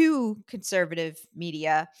to conservative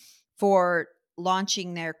media for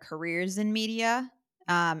launching their careers in media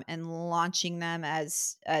and launching them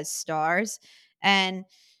as stars. And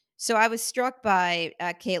so I was struck by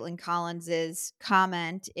Caitlin Collins's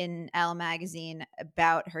comment in Elle magazine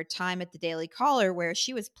about her time at the Daily Caller, where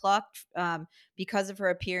she was plucked because of her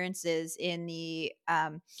appearances in the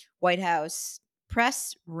White House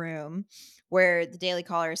press room, where the Daily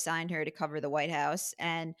Caller assigned her to cover the White House,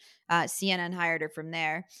 and CNN hired her from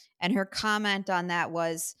there. And her comment on that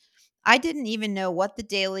was, I didn't even know what the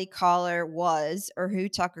Daily Caller was or who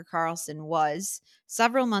Tucker Carlson was.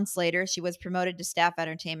 Several months later, she was promoted to staff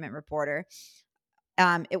entertainment reporter.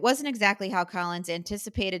 It wasn't exactly how Collins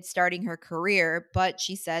anticipated starting her career, but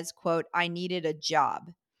she says, quote, I needed a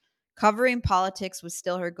job. Covering politics was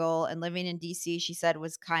still her goal, and living in D.C., she said,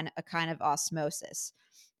 was kind of osmosis.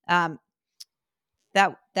 That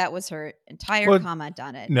was her entire comment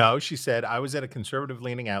on it. No, she said, I was at a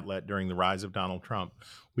conservative-leaning outlet during the rise of Donald Trump.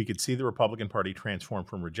 We could see the Republican Party transform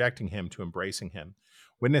from rejecting him to embracing him.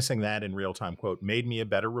 Witnessing that in real time, quote, made me a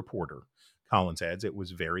better reporter. Collins adds, it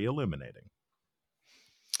was very illuminating.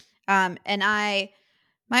 And my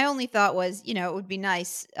only thought was, it would be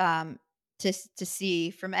nice to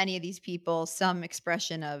see from any of these people some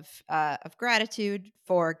expression of gratitude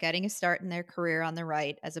for getting a start in their career on the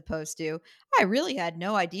right, as opposed to, I really had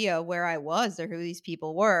no idea where I was or who these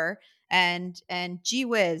people were, and gee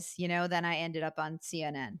whiz, then I ended up on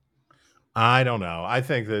CNN. I don't know. I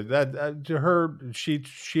think that to her, she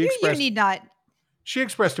expressed, you need not. She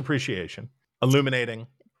expressed appreciation, illuminating.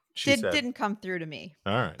 She said, didn't come through to me.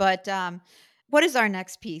 All right, but what is our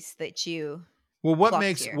next piece that you? Well, what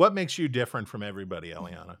makes you different from everybody,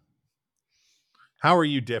 Eliana? How are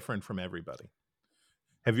you different from everybody?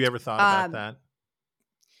 Have you ever thought about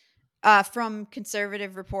that? From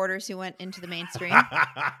conservative reporters who went into the mainstream?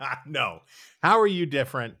 No. How are you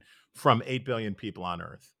different from 8 billion people on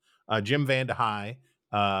Earth? Jim Vandehei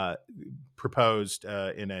proposed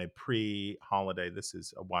in a pre-holiday, this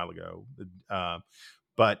is a while ago,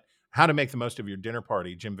 but how to make the most of your dinner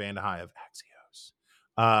party. Jim Vandehei of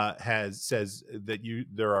Axios says that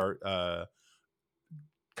there are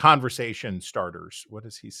conversation starters. What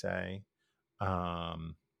does he say?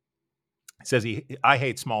 Says I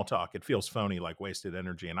hate small talk. It feels phony, like wasted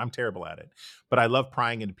energy, and I'm terrible at it. But I love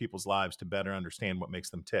prying into people's lives to better understand what makes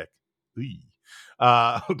them tick.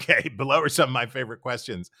 Okay, below are some of my favorite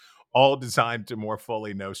questions. all designed to more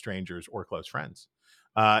fully know strangers or close friends.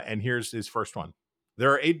 And here's his first one.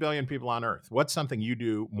 There are 8 billion people on Earth. What's something you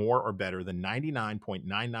do more or better than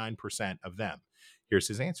 99.99% of them? Here's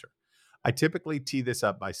his answer. I typically tee this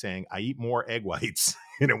up by saying I eat more egg whites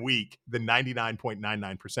in a week than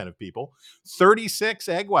 99.99% of people. 36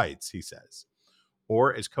 egg whites, he says.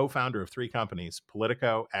 Or as co-founder of 3 companies,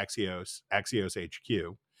 Politico, Axios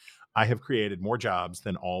HQ, I have created more jobs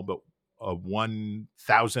than all but a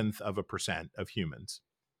 1,000th% of humans.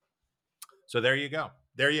 So there you go.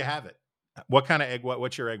 There you have it. What kind of egg white?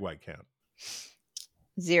 What's your egg white count?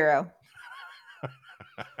 0.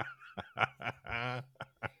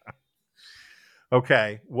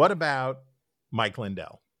 Okay. What about Mike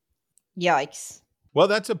Lindell? Yikes. Well,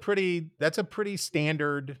 that's a pretty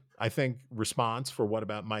standard, I think, response for what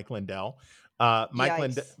about Mike Lindell.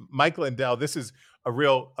 Mike Lindell, this is a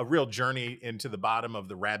real journey into the bottom of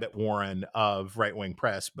the rabbit warren of right-wing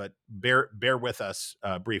press, but bear with us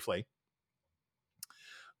briefly.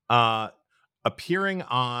 Appearing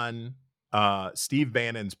on Steve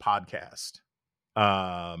Bannon's podcast.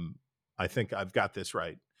 I think I've got this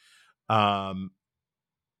right.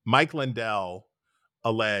 Mike Lindell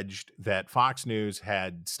alleged that Fox News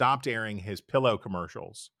had stopped airing his pillow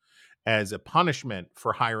commercials as a punishment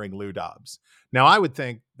for hiring Lou Dobbs. Now, I would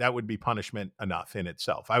think that would be punishment enough in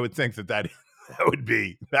itself. I would think that would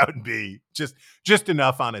be just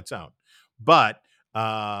enough on its own. But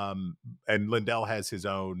and Lindell has his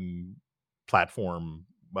own platform,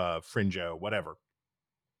 Fringo, whatever.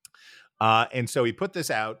 And so he put this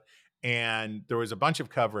out, and there was a bunch of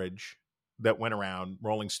coverage that went around,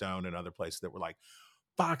 Rolling Stone and other places, that were like,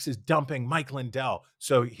 Fox is dumping Mike Lindell.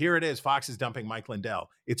 So here it is. Fox is dumping Mike Lindell.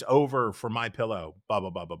 It's over for My Pillow, blah, blah,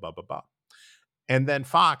 blah, blah, blah, blah, blah. And then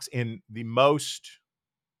Fox, in the most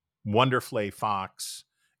wonderfully Fox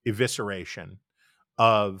evisceration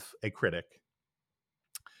of a critic,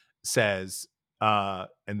 says, and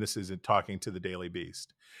this is talking to the Daily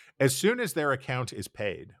Beast, as soon as their account is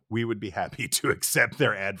paid, we would be happy to accept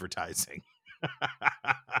their advertising.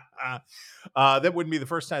 That wouldn't be the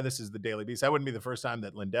first time. This is the Daily Beast. That wouldn't be the first time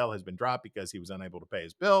that Lindell has been dropped because he was unable to pay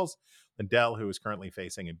his bills. Lindell, who is currently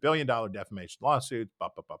facing a $1 billion defamation lawsuit.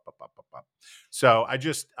 So I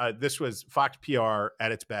just, this was Fox PR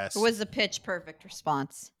at its best. It was a pitch perfect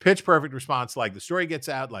response. Pitch perfect response. Like, the story gets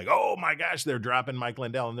out, like, oh my gosh, they're dropping Mike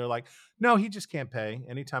Lindell, and they're like, no, he just can't pay.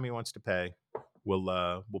 Anytime he wants to pay,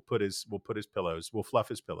 we'll put his pillows, we'll fluff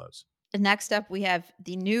his pillows. Next up, we have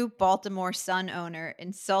the new Baltimore Sun owner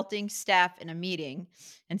insulting staff in a meeting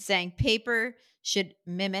and saying paper should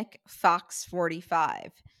mimic Fox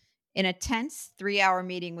 45. In a tense 3-hour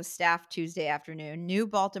meeting with staff Tuesday afternoon, new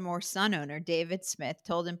Baltimore Sun owner David Smith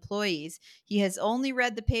told employees he has only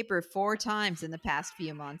read the paper 4 times in the past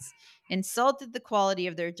few months, insulted the quality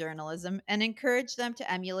of their journalism, and encouraged them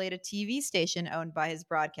to emulate a TV station owned by his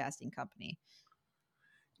broadcasting company.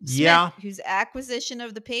 Smith, whose acquisition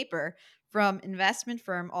of the paper from investment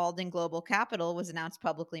firm Alden Global Capital was announced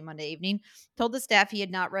publicly Monday evening, told the staff he had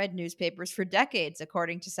not read newspapers for decades,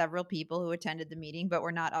 according to several people who attended the meeting but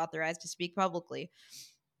were not authorized to speak publicly.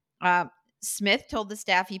 Smith told the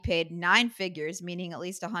staff he paid 9 figures, meaning at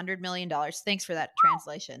least $100 million. Thanks for that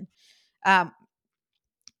translation.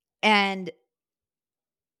 And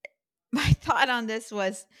my thought on this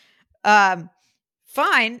was,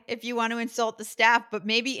 fine if you want to insult the staff, but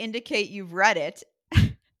maybe indicate you've read it.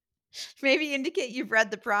 Maybe indicate you've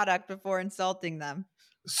read the product before insulting them.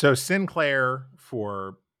 So Sinclair,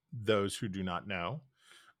 for those who do not know,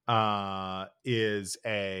 is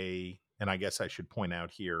and I guess I should point out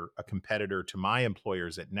here, a competitor to my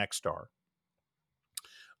employers at Nexstar.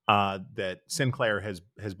 That Sinclair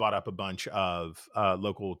has bought up a bunch of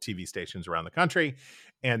local TV stations around the country,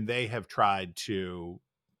 and they have tried to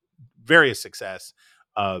various success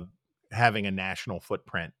of having a national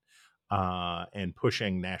footprint and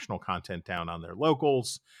pushing national content down on their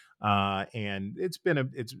locals. And it's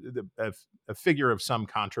been a figure of some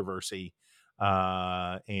controversy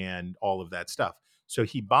and all of that stuff. So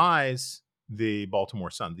he buys the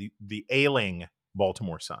Baltimore Sun, the ailing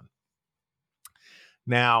Baltimore Sun.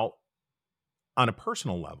 Now, on a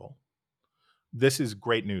personal level, this is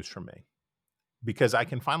great news for me because I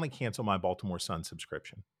can finally cancel my Baltimore Sun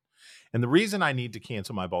subscription. And the reason I need to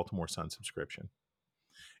cancel my Baltimore Sun subscription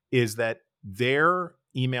is that their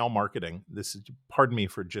email marketing, pardon me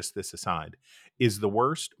for just this aside, is the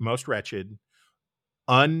worst, most wretched,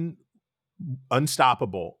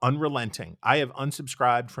 unstoppable, unrelenting. I have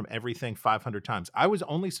unsubscribed from everything 500 times. I was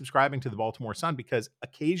only subscribing to the Baltimore Sun because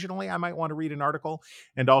occasionally I might want to read an article.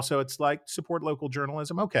 And also it's like, support local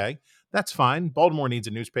journalism. Okay, that's fine. Baltimore needs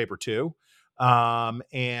a newspaper too.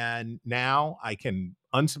 And now I can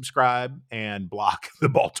unsubscribe and block the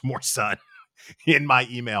Baltimore Sun in my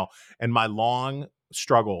email, and my long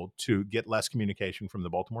struggle to get less communication from the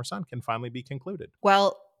Baltimore Sun can finally be concluded.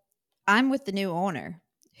 Well, I'm with the new owner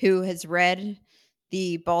who has read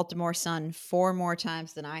the Baltimore Sun 4 more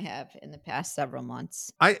times than I have in the past several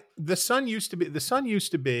months. The Sun used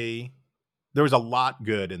to be there was a lot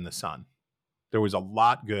good in the Sun. There was a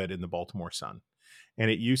lot good in the Baltimore Sun. And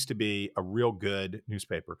it used to be a real good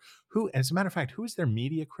newspaper. Who, as a matter of fact, who was their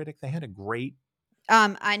media critic? They had a great.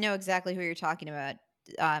 I know exactly who you're talking about.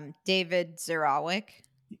 David Zerawick.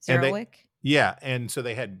 And yeah, and so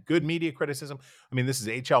they had good media criticism. I mean, this is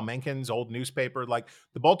H.L. Mencken's old newspaper. Like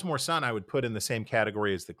the Baltimore Sun, I would put in the same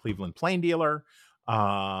category as the Cleveland Plain Dealer.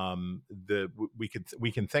 We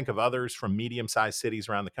can think of others from medium-sized cities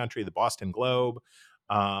around the country: the Boston Globe,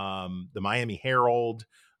 the Miami Herald,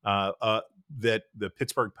 that the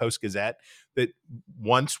Pittsburgh Post-Gazette, that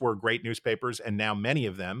once were great newspapers, and now many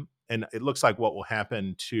of them. And it looks like what will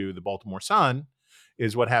happen to the Baltimore Sun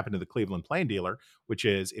is what happened to the Cleveland Plain Dealer, which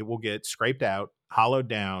is it will get scraped out, hollowed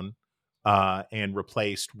down, and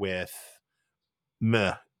replaced with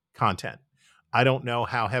meh content. I don't know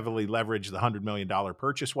how heavily leveraged the $100 million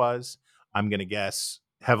purchase was. I'm going to guess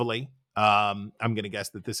heavily. I'm going to guess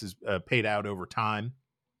that this is paid out over time.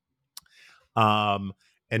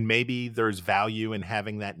 And maybe there's value in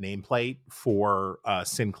having that nameplate for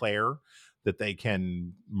Sinclair, that they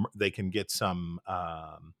can get some.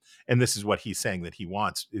 And this is what he's saying that he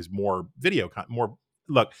wants is more video, more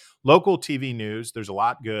look, local TV news. There's a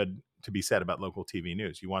lot good to be said about local TV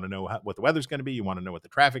news. You want to know what the weather's going to be. You want to know what the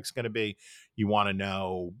traffic's going to be. You want to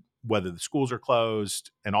know whether the schools are closed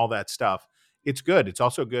and all that stuff. It's good. It's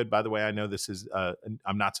also good, by the way. I know this is,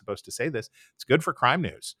 I'm not supposed to say this. It's good for crime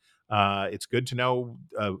news. It's good to know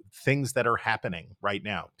things that are happening right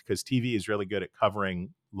now, because TV is really good at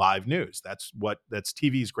covering live news. That's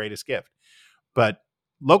TV's greatest gift. But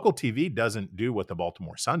local TV doesn't do what the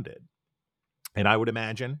Baltimore Sun did. And I would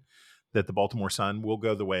imagine that the Baltimore Sun will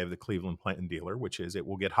go the way of the Cleveland Plain Dealer, which is it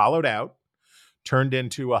will get hollowed out, turned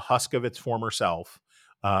into a husk of its former self,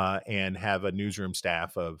 and have a newsroom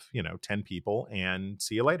staff of 10 people, and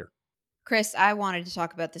see you later. Chris, I wanted to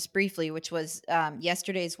talk about this briefly, which was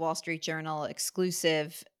yesterday's Wall Street Journal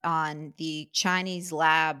exclusive on the Chinese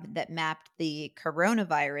lab that mapped the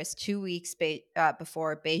coronavirus 2 weeks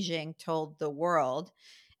before Beijing told the world.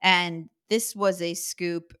 And this was a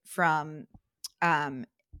scoop from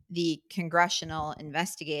the Congressional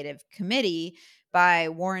Investigative Committee by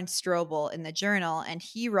Warren Strobel in the Journal. And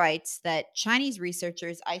he writes that Chinese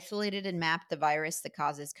researchers isolated and mapped the virus that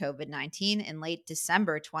causes COVID-19 in late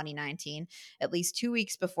December 2019, at least 2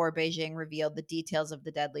 weeks before Beijing revealed the details of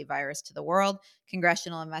the deadly virus to the world,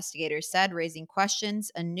 congressional investigators said, raising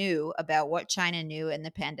questions anew about what China knew in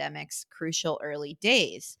the pandemic's crucial early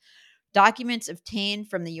days. Documents obtained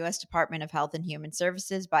from the U.S. Department of Health and Human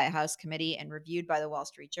Services by a House committee and reviewed by the Wall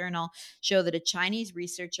Street Journal show that a Chinese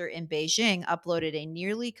researcher in Beijing uploaded a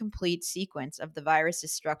nearly complete sequence of the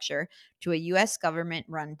virus's structure to a U.S.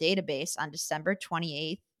 government-run database on December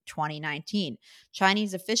 28th, 2019.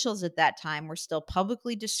 Chinese officials at that time were still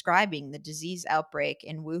publicly describing the disease outbreak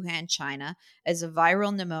in Wuhan, China, as a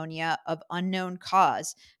viral pneumonia of unknown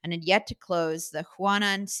cause, and had yet to close the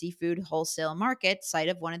Huanan seafood wholesale market, site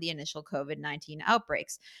of one of the initial COVID-19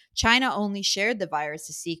 outbreaks. China only shared the virus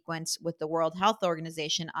sequence with the World Health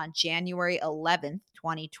Organization on January 11th,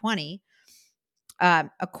 2020,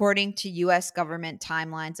 according to U.S. government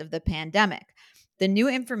timelines of the pandemic. The new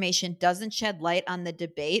information doesn't shed light on the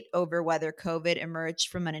debate over whether COVID emerged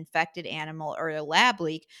from an infected animal or a lab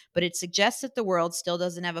leak, but it suggests that the world still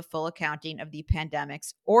doesn't have a full accounting of the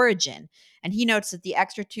pandemic's origin. And he notes that the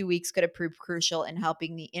extra 2 weeks could have proved crucial in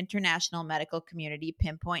helping the international medical community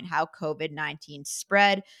pinpoint how COVID-19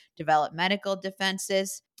 spread, develop medical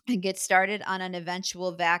defenses, and get started on an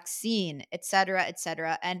eventual vaccine, et cetera, et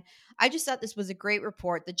cetera. And I just thought this was a great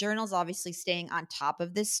report. The Journal's obviously staying on top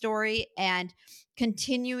of this story and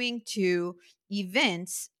continuing to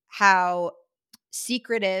evince how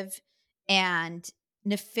secretive and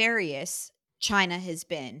nefarious China has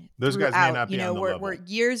been. Those guys may not be on the level. We're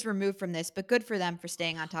years removed from this, but good for them for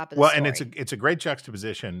staying on top of the well, story. And it's a great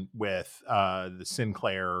juxtaposition with the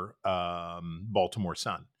Sinclair Baltimore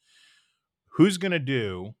Sun. Who's going to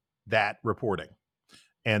do that reporting?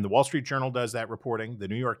 And the Wall Street Journal does that reporting. The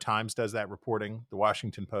New York Times does that reporting. The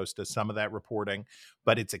Washington Post does some of that reporting.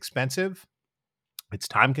 But it's expensive. It's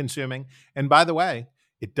time consuming. And by the way,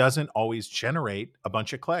 it doesn't always generate a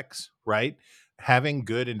bunch of clicks, right? Having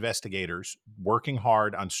good investigators working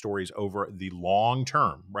hard on stories over the long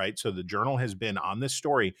term, right? So the Journal has been on this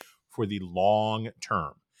story for the long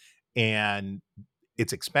term. And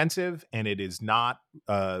it's expensive, and it is not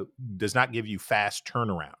does not give you fast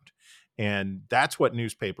turnaround. And that's what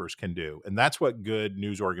newspapers can do. And that's what good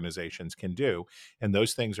news organizations can do. And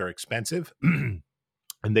those things are expensive. And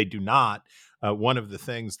they do not. One of the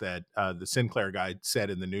things that the Sinclair guy said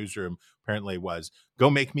in the newsroom apparently was, "Go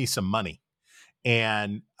make me some money."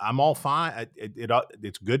 And I'm all fine.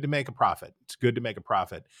 It's good to make a profit. It's good to make a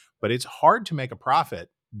profit, but it's hard to make a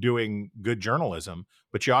profit doing good journalism.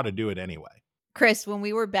 But you ought to do it anyway. Chris, when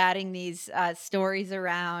we were batting these stories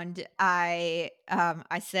around, I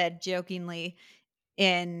said jokingly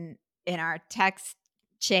in our text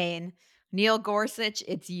chain, Neil Gorsuch,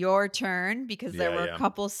 it's your turn, because there were a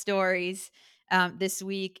couple stories this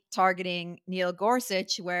week targeting Neil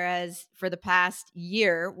Gorsuch, whereas for the past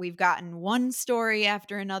year, we've gotten one story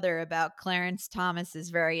after another about Clarence Thomas's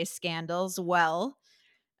various scandals. Well,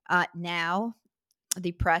 now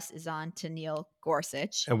the press is on to Neil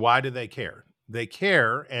Gorsuch. And why do they care? They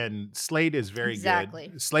care, and Slate is very Exactly.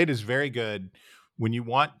 good. Slate is very good when you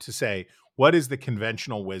want to say, what is the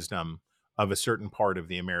conventional wisdom of a certain part of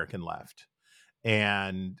the American left?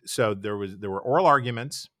 And so there were oral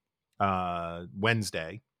arguments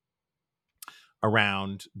Wednesday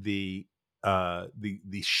around the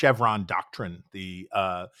Chevron doctrine,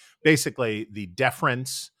 basically the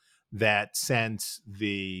deference that since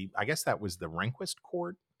I guess that was the Rehnquist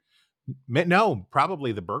court. No,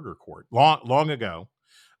 probably the Berger court long ago,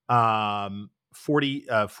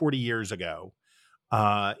 40 years ago,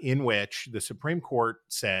 in which the Supreme Court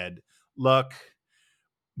said, look,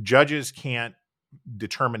 judges can't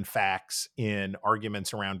determine facts in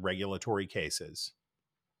arguments around regulatory cases.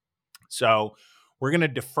 So we're going to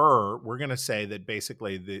defer. We're going to say that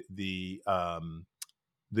basically the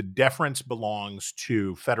deference belongs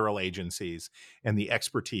to federal agencies and the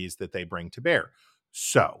expertise that they bring to bear.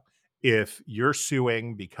 So if you're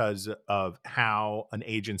suing because of how an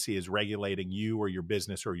agency is regulating you or your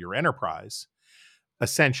business or your enterprise,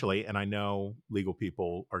 essentially, and I know legal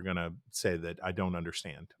people are going to say that I don't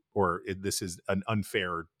understand, or this is an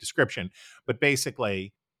unfair description, but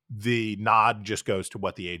basically the nod just goes to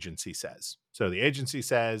what the agency says. So the agency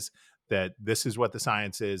says that this is what the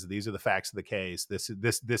science is. These are the facts of the case. This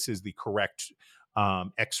is the correct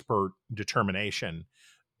expert determination.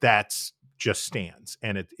 That's just stands,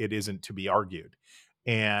 and it isn't to be argued.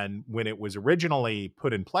 And when it was originally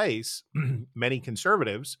put in place, many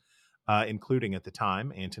conservatives, including at the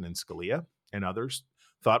time Antonin Scalia and others,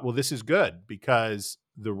 thought, well, this is good because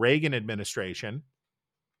the Reagan administration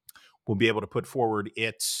will be able to put forward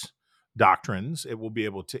its doctrines. It will be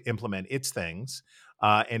able to implement its things.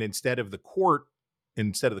 And instead of the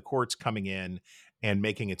courts coming in and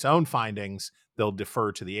making its own findings, they'll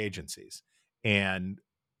defer to the agencies. And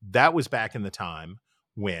that was back in the time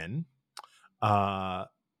when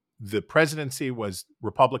the presidency was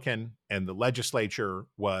Republican and the legislature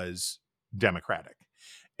was Democratic.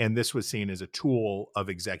 And this was seen as a tool of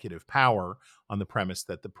executive power on the premise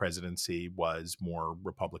that the presidency was more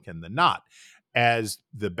Republican than not. As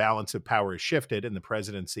the balance of power has shifted and the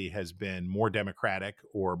presidency has been more Democratic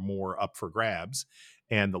or more up for grabs,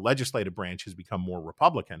 and the legislative branch has become more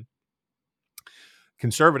Republican,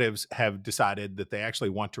 conservatives have decided that they actually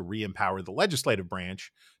want to re-empower the legislative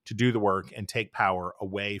branch to do the work and take power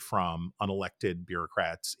away from unelected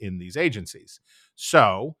bureaucrats in these agencies.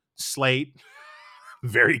 So Slate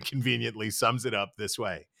very conveniently sums it up this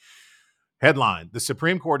way. Headline: the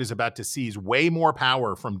Supreme Court is about to seize way more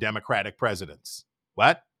power from Democratic presidents.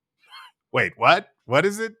 What? Wait, what? What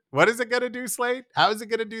is it? What is it going to do, Slate? How is it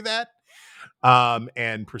going to do that?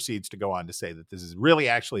 And proceeds to go on to say that this is really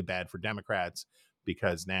actually bad for Democrats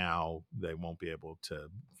because now they won't be able to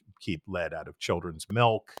keep lead out of children's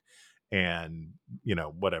milk, and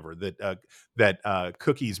whatever, that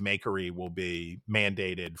cookies makery will be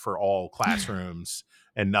mandated for all classrooms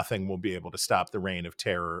and nothing will be able to stop the reign of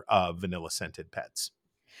terror of vanilla scented pets.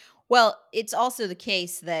 Well, it's also the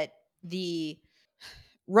case that the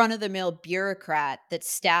run-of-the-mill bureaucrat that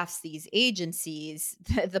staffs these agencies,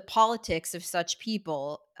 the politics of such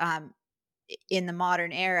people in the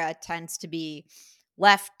modern era tends to be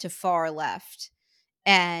left to far left.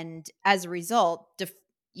 And as a result,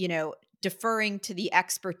 deferring to the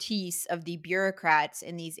expertise of the bureaucrats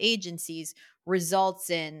in these agencies results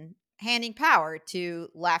in handing power to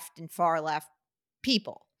left and far left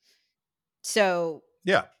people. So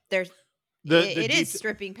yeah, it is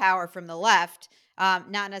stripping power from the left, not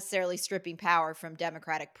necessarily stripping power from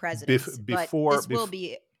Democratic presidents. Before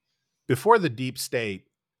the deep state,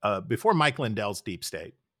 before Mike Lindell's deep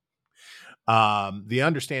state, the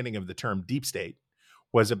understanding of the term deep state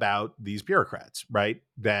was about these bureaucrats, right?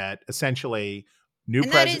 That essentially new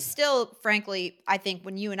And that is still, frankly, I think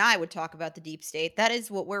when you and I would talk about the deep state, that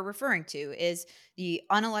is what we're referring to, is the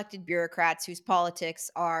unelected bureaucrats whose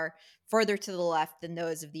politics are further to the left than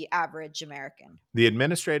those of the average American. The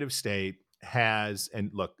administrative state has,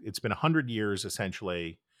 and look, it's been 100 years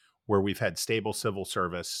essentially where we've had stable civil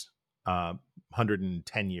service,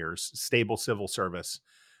 110 years, stable civil service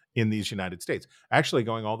in these United States. Actually,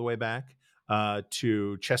 going all the way back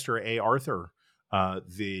to Chester A. Arthur,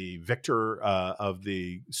 the victor of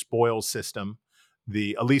the spoils system,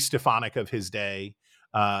 the Elise Stefanik of his day,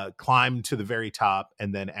 climbed to the very top.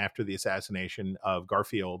 And then after the assassination of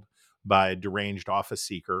Garfield by a deranged office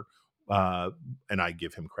seeker, and I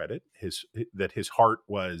give him credit, that his heart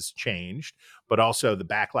was changed, but also the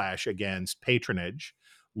backlash against patronage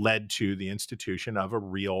led to the institution of a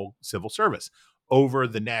real civil service. Over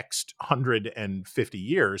the next 150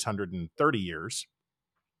 years, 130 years,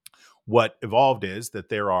 what evolved is that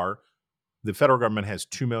the federal government has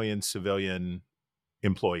 2 million civilian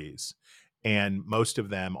employees, and most of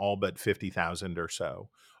them, all but 50,000 or so,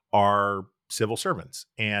 are civil servants.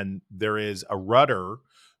 And there is a rudder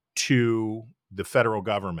to the federal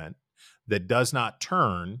government that does not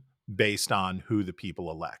turn based on who the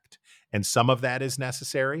people elect. And some of that is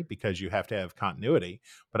necessary because you have to have continuity.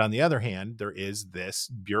 But on the other hand, there is this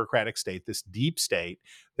bureaucratic state, this deep state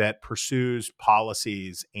that pursues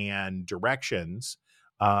policies and directions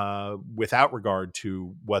without regard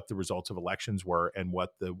to what the results of elections were and what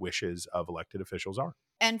the wishes of elected officials are.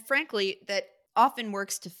 And frankly, that often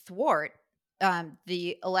works to thwart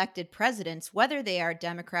the elected presidents, whether they are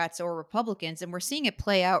Democrats or Republicans. And we're seeing it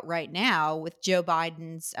play out right now with Joe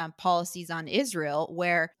Biden's policies on Israel,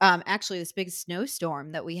 where actually this big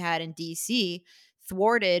snowstorm that we had in D.C.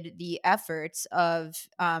 thwarted the efforts of,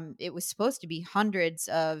 it was supposed to be hundreds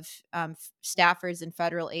of staffers in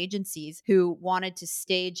federal agencies who wanted to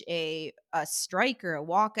stage a strike or a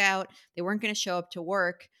walkout. They weren't going to show up to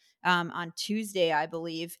work on Tuesday, I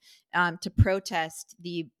believe, to protest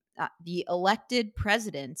the elected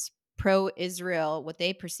president's pro-Israel, what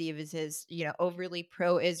they perceive as his, overly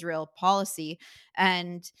pro-Israel policy.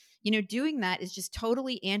 And, doing that is just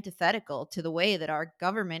totally antithetical to the way that our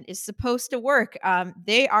government is supposed to work.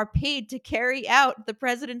 They are paid to carry out the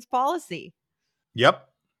president's policy. Yep,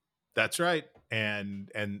 that's right.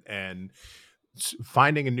 And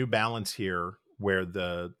finding a new balance here where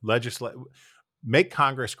the make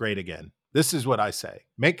Congress great again. This is what I say.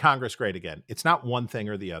 Make Congress great again. It's not one thing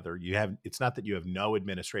or the other. It's not that you have no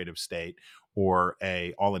administrative state or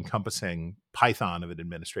a all-encompassing python of an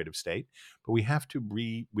administrative state, but we have to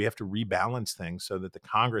rebalance things so that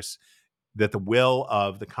the will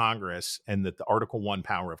of the Congress and that the Article 1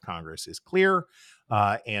 power of Congress is clear,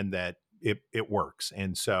 and that it works.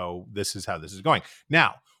 And so this is how this is going.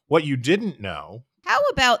 Now, what you didn't know. How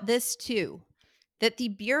about this too? That the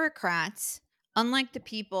bureaucrats, unlike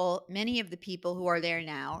many of the people who are there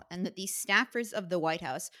now, and that these staffers of the White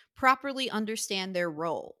House properly understand their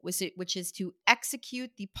role, which is to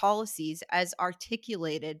execute the policies as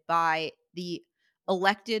articulated by the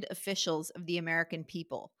elected officials of the American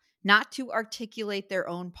people, not to articulate their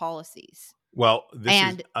own policies. Well, this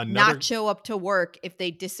and is another, not show up to work if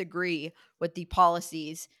they disagree with the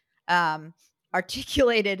policies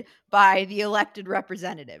articulated by the elected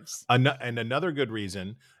representatives. And another good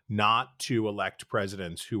reason not to elect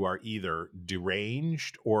presidents who are either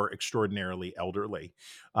deranged or extraordinarily elderly.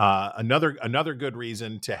 Another good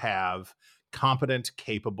reason to have competent,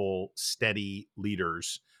 capable, steady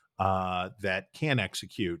leaders that can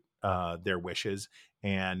execute their wishes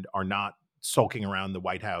and are not sulking around the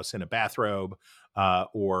White House in a bathrobe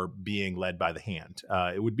or being led by the hand.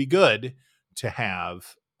 It would be good to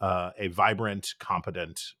have a vibrant,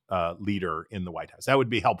 competent leader in the White House. That would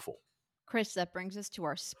be helpful. Chris, that brings us to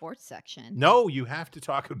our sports section. No, you have to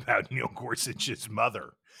talk about Neil Gorsuch's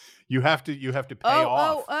mother. You have to pay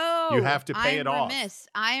off. You have to pay it off.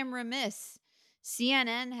 I am remiss.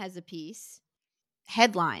 CNN has a piece,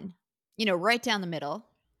 headline, right down the middle.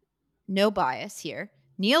 No bias here.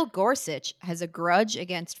 Neil Gorsuch has a grudge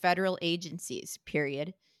against federal agencies,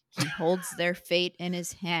 period. He holds their fate in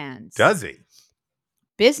his hands. Does he?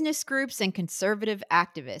 Business groups and conservative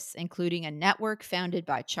activists, including a network founded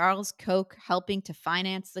by Charles Koch helping to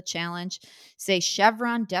finance the challenge, say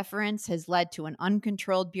Chevron deference has led to an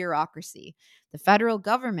uncontrolled bureaucracy. The federal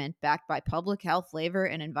government, backed by public health, labor,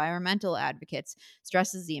 and environmental advocates,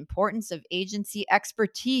 stresses the importance of agency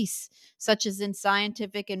expertise, such as in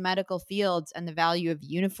scientific and medical fields, and the value of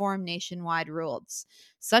uniform nationwide rules.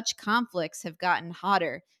 Such conflicts have gotten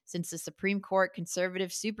hotter since the Supreme Court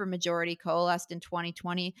conservative supermajority coalesced in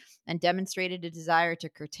 2020 and demonstrated a desire to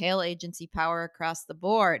curtail agency power across the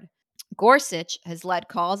board. Gorsuch has led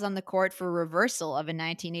calls on the court for reversal of a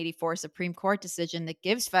 1984 Supreme Court decision that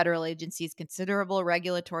gives federal agencies considerable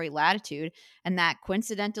regulatory latitude and that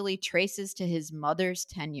coincidentally traces to his mother's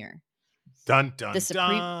tenure. Dun, dun, The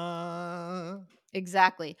Supreme dun.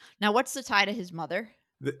 Exactly. Now, what's the tie to his mother?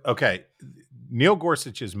 Okay. Neil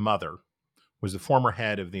Gorsuch's mother was the former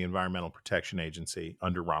head of the Environmental Protection Agency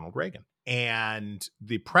under Ronald Reagan. And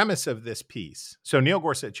the premise of this piece, so Neil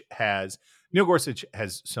Gorsuch has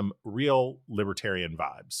some real libertarian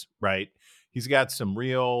vibes, right? He's got some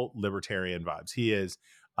real libertarian vibes. He is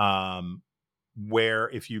where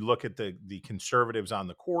if you look at the conservatives on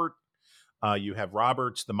the court, you have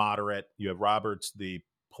Roberts, the moderate, you have Roberts, the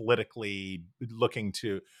politically looking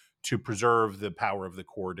to preserve the power of the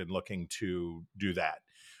court and looking to do that.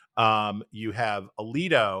 You have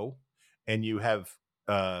Alito and you have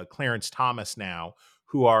Clarence Thomas now,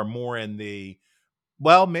 who are more in the,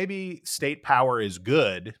 well, maybe state power is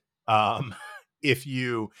good if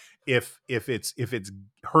it's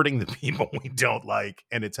hurting the people we don't like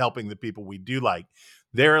and it's helping the people we do like.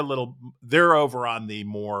 They're over on the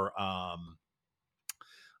more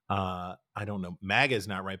I don't know, MAGA is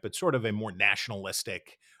not right, but sort of a more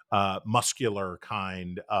nationalistic, muscular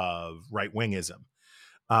kind of right wingism.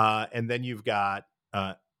 And then you've got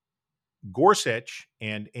Gorsuch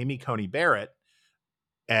and Amy Coney Barrett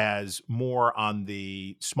as more on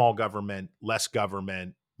the small government, less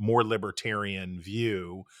government, more libertarian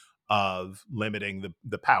view of limiting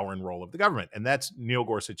the power and role of the government. And that's Neil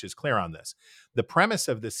Gorsuch is clear on this. The premise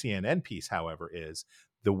of the CNN piece, however, is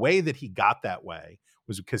the way that he got that way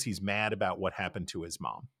was because he's mad about what happened to his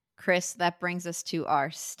mom. Chris, that brings us to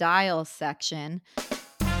our style section.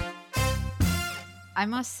 I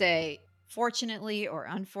must say, fortunately or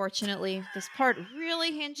unfortunately, this part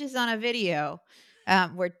really hinges on a video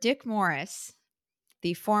where Dick Morris,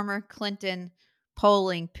 the former Clinton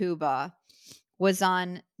polling poobah, was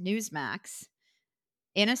on Newsmax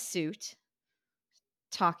in a suit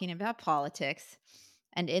talking about politics.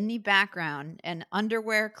 And in the background, an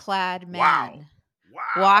underwear-clad man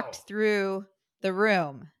walked through the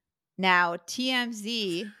room. Now,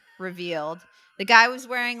 TMZ revealed the guy was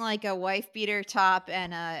wearing like a wife beater top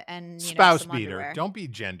and spouse some beater. underwear. Don't be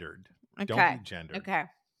gendered. Okay. Don't be gendered. Okay.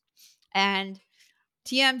 And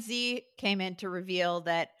TMZ came in to reveal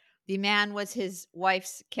that the man was his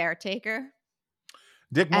wife's caretaker.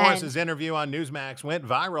 Dick Morris's interview on Newsmax went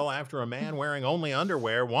viral after a man wearing only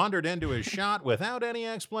underwear wandered into his shot without any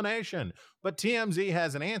explanation. But TMZ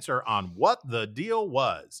has an answer on what the deal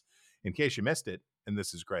was. In case you missed it, and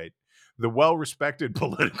this is great, the well-respected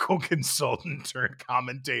political consultant turned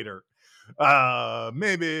commentator,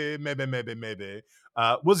 maybe,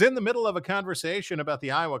 was in the middle of a conversation about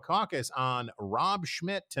the Iowa caucus on Rob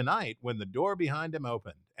Schmidt tonight when the door behind him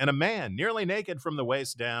opened and a man nearly naked from the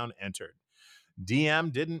waist down entered.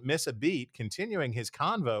 DM didn't miss a beat, continuing his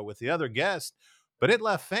convo with the other guest, but it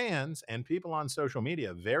left fans and people on social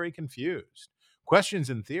media very confused. Questions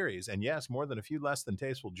and theories, and yes, more than a few less than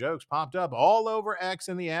tasteful jokes popped up all over X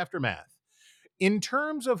in the aftermath. In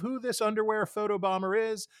terms of who this underwear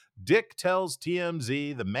photobomber is, Dick tells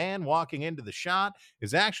TMZ the man walking into the shot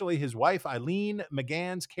is actually his wife Eileen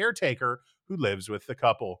McGann's caretaker who lives with the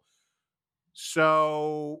couple.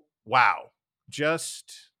 So, wow.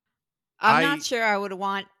 I'm not sure I would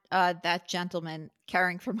want that gentleman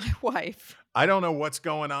caring for my wife. I don't know what's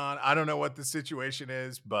going on. I don't know what the situation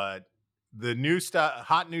is, but the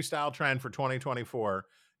hot new style trend for 2024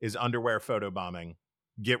 is underwear photobombing.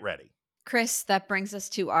 Get ready. Chris, that brings us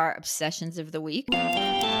to our obsessions of the week.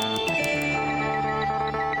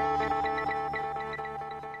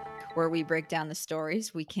 Where we break down the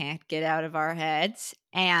stories we can't get out of our heads.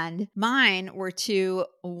 And mine were two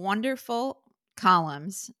wonderful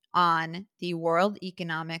columns on the World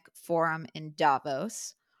Economic Forum in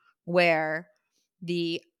Davos, where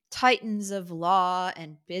the titans of law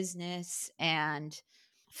and business and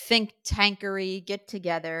think tankery get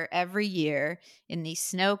together every year in the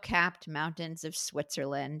snow-capped mountains of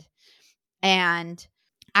Switzerland. And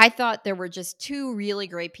I thought there were just two really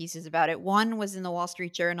great pieces about it. One was in the Wall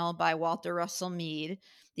Street Journal by Walter Russell Mead.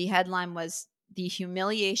 The headline was "The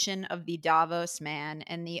Humiliation of the Davos Man,"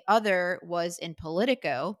 and the other was in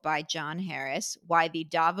Politico by John Harris, "Why the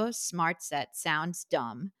Davos Smart Set Sounds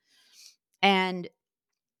Dumb." And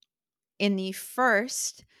in the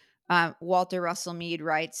first, Walter Russell Mead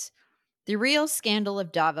writes, The real scandal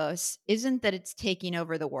of Davos isn't that it's taking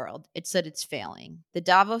over the world, it's that it's failing. The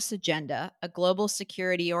Davos agenda, a global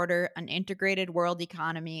security order, an integrated world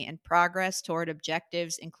economy, and progress toward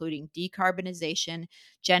objectives including decarbonization,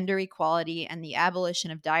 gender equality, and the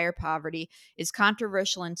abolition of dire poverty, is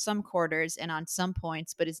controversial in some quarters and on some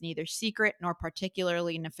points, but is neither secret nor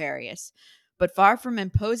particularly nefarious. But far from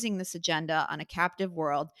imposing this agenda on a captive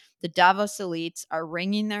world, the Davos elites are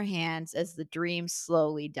wringing their hands as the dream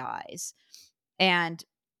slowly dies. And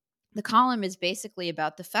the column is basically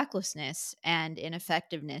about the fecklessness and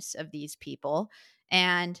ineffectiveness of these people.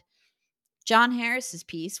 And John Harris's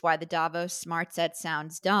piece, Why the Davos Smart Set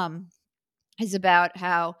Sounds Dumb, is about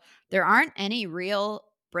how there aren't any real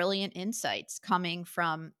brilliant insights coming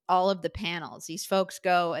from all of the panels. These folks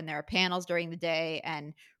go and there are panels during the day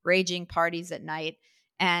and raging parties at night.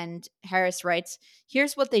 And Harris writes,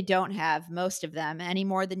 here's what they don't have, most of them, any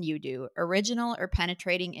more than you do: original or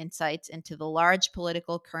penetrating insights into the large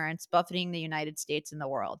political currents buffeting the United States and the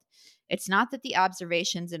world. It's not that the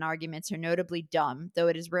observations and arguments are notably dumb, though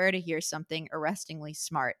it is rare to hear something arrestingly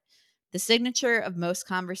smart. The signature of most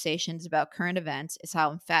conversations about current events is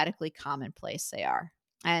how emphatically commonplace they are.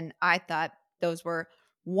 And I thought those were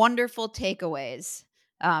wonderful takeaways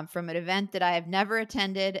from an event that I have never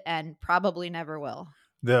attended and probably never will.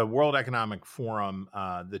 The World Economic Forum,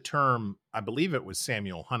 the term, I believe it was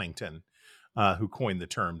Samuel Huntington who coined the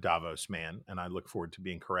term Davos man, and I look forward to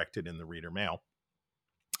being corrected in the Reader Mail.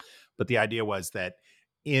 But the idea was that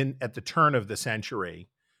at the turn of the century,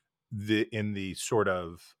 in the sort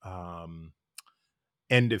of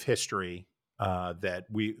end of history, that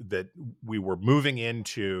we were moving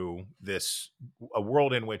into a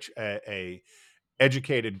world in which a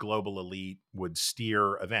educated global elite would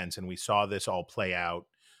steer events, and we saw this all play out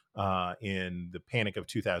in the panic of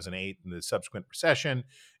 2008 and the subsequent recession.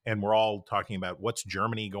 And we're all talking about what's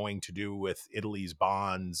Germany going to do with Italy's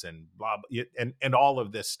bonds and blah, and all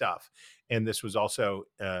of this stuff. And this was also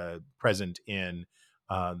present in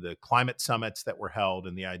the climate summits that were held,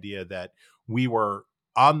 and the idea that we were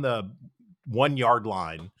on the 1 yard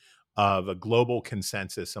line of a global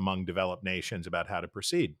consensus among developed nations about how to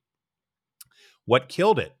proceed. What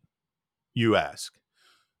killed it, you ask?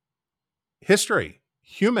 History,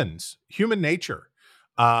 humans, human nature.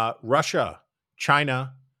 Russia,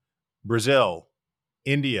 China, Brazil,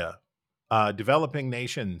 India, developing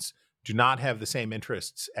nations do not have the same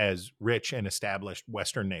interests as rich and established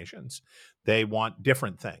Western nations. They want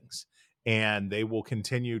different things, and they will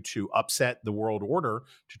continue to upset the world order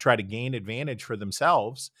to try to gain advantage for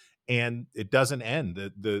themselves. And it doesn't end.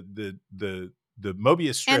 The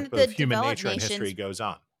Mobius strip of human nature and history goes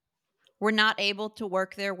on. Were not able to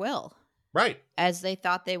work their will. Right. As they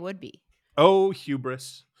thought they would be. Oh,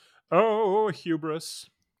 hubris. Oh, hubris.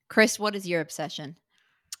 Chris, what is your obsession?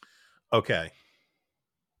 Okay.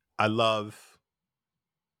 I love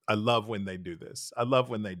when they do this.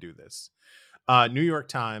 New York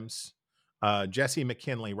Times, Jesse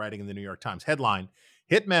McKinley writing in the New York Times. Headline: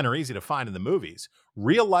 Hitmen are easy to find in the movies.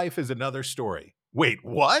 Real life is another story. Wait,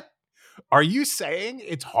 what? Are you saying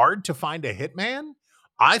it's hard to find a hitman?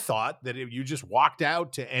 I thought that if you just walked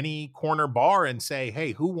out to any corner bar and say,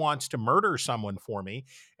 hey, who wants to murder someone for me?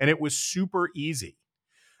 And it was super easy.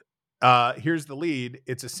 Here's the lead.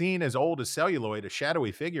 It's a scene as old as celluloid, a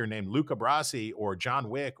shadowy figure named Luca Brasi or John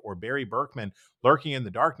Wick or Barry Berkman lurking in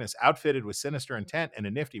the darkness, outfitted with sinister intent and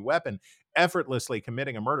a nifty weapon, effortlessly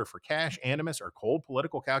committing a murder for cash, animus, or cold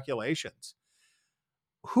political calculations.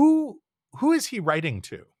 Who is he writing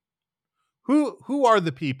to? Who are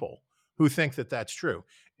the people who think that that's true?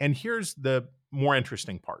 And here's the more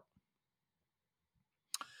interesting part,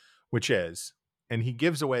 which is, and he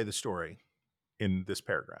gives away the story in this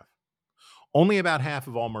paragraph. Only about half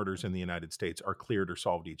of all murders in the United States are cleared or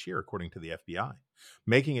solved each year, according to the FBI,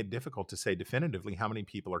 making it difficult to say definitively how many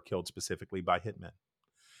people are killed specifically by hitmen.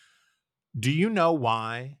 Do you know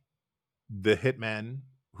why the hitmen,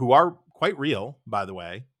 who are quite real, by the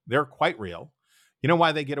way, they're quite real, you know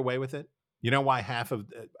why they get away with it? You know why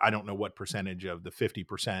I don't know what percentage of the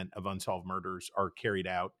 50% of unsolved murders are carried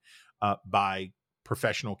out by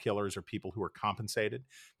professional killers or people who are compensated?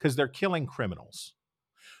 Because they're killing criminals.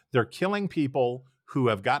 They're killing people who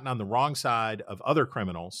have gotten on the wrong side of other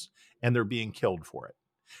criminals, and they're being killed for it.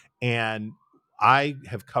 And I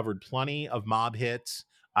have covered plenty of mob hits.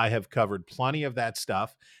 I have covered plenty of that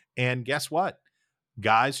stuff. And guess what?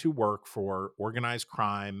 Guys who work for organized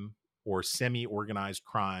crime or semi-organized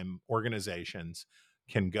crime organizations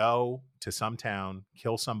can go to some town,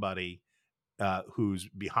 kill somebody who's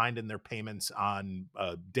behind in their payments on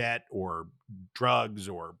debt or drugs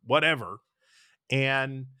or whatever.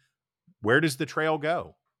 And where does the trail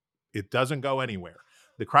go? It doesn't go anywhere.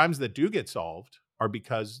 The crimes that do get solved are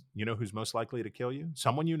because you know who's most likely to kill you?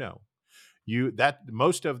 Someone you know.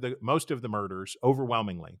 Most of the murders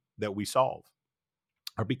overwhelmingly that we solve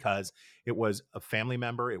are because it was a family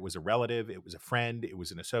member, it was a relative, it was a friend, it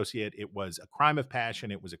was an associate, it was a crime of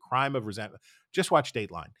passion, it was a crime of resentment. Just watch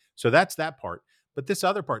Dateline. So that's that part. But this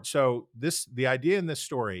other part, the idea in this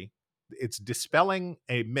story, it's dispelling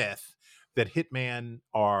a myth that hitmen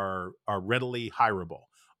are readily hireable.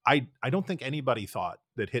 I don't think anybody thought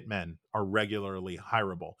that hitmen are regularly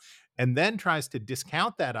hireable, and then tries to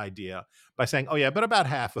discount that idea by saying, "Oh yeah, but about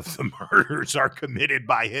half of the murders are committed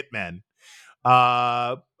by hitmen."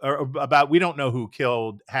 Or about we don't know who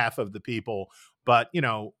killed half of the people, but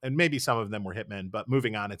and maybe some of them were hitmen. But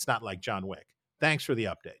moving on, it's not like John Wick. Thanks for the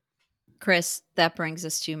update. Chris, that brings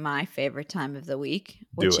us to my favorite time of the week,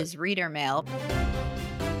 which is reader mail.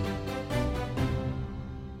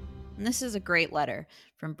 And this is a great letter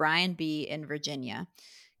from Brian B. in Virginia.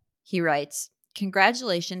 He writes,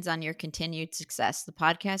 "Congratulations on your continued success. The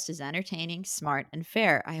podcast is entertaining, smart, and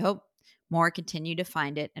fair. I hope more continue to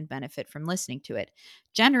find it and benefit from listening to it.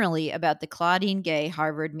 Generally, about the Claudine Gay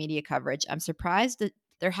Harvard media coverage, I'm surprised that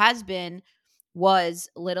there was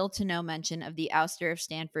little to no mention of the ouster of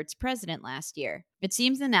Stanford's president last year. It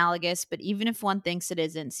seems analogous, but even if one thinks it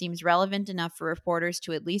isn't, seems relevant enough for reporters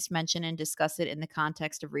to at least mention and discuss it in the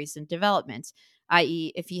context of recent developments,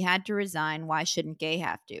 i.e., if he had to resign, why shouldn't Gay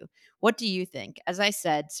have to? What do you think? As I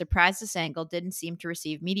said, surprised this angle didn't seem to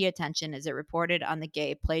receive media attention as it reported on the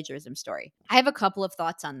Gay plagiarism story. I have a couple of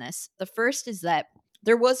thoughts on this. The first is that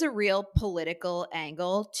there was a real political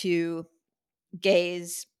angle to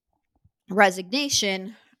Gay's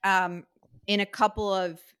resignation in a couple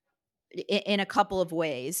of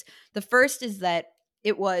ways. The first is that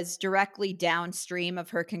it was directly downstream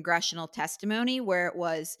of her congressional testimony, where it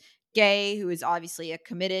was Gay, who is obviously a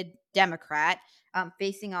committed Democrat,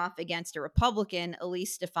 facing off against a Republican,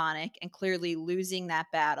 Elise Stefanik, and clearly losing that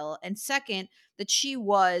battle. And second, that she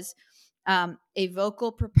was a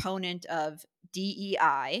vocal proponent of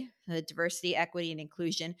DEI, diversity, equity, and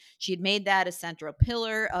inclusion. She had made that a central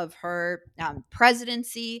pillar of her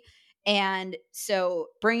presidency. And so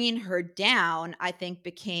bringing her down, I think,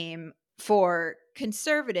 became, for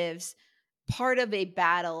conservatives, part of a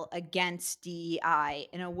battle against DEI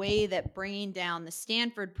in a way that bringing down the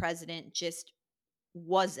Stanford president just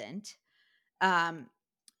wasn't.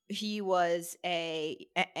 He was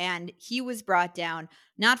brought down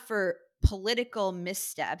not for political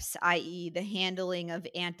missteps, i.e., the handling of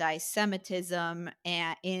anti-Semitism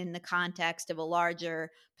in the context of a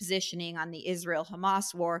larger positioning on the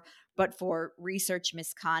Israel-Hamas war, but for research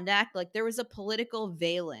misconduct. Like, there was a political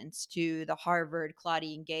valence to the Harvard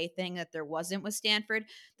Claudine Gay thing that there wasn't with Stanford.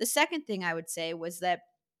 The second thing I would say was that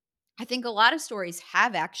I think a lot of stories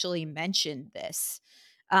have actually mentioned this,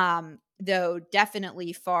 though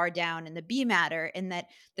definitely far down in the B matter, in that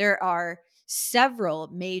there are several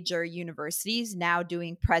major universities now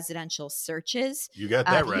doing presidential searches. You got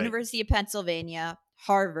that right. University of Pennsylvania,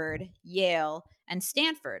 Harvard, Yale, and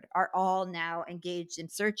Stanford are all now engaged in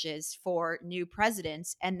searches for new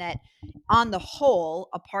presidents. And that on the whole,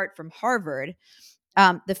 apart from Harvard,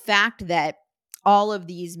 the fact that all of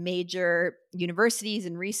these major universities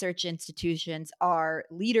and research institutions are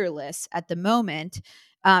leaderless at the moment,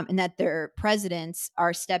 and that their presidents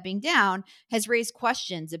are stepping down, has raised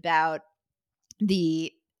questions about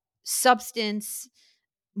the substance,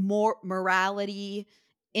 morality,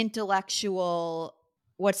 intellectual,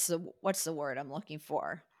 what's the word I'm looking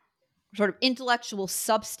for? Sort of intellectual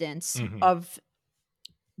substance of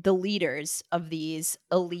the leaders of these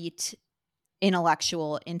elite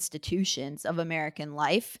intellectual institutions of American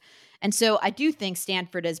life. And so I do think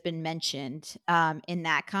Stanford has been mentioned in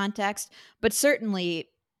that context, but certainly,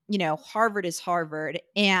 Harvard is Harvard,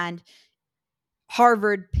 and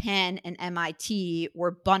Harvard, Penn, and MIT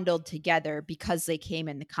were bundled together because they came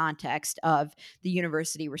in the context of the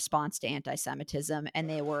university response to anti-Semitism, and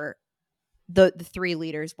they were the three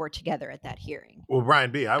leaders were together at that hearing. Well,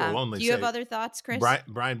 Brian B., I will only say... Do you have other thoughts, Chris?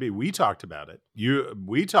 Brian B., we talked about it.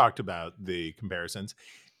 We talked about the comparisons,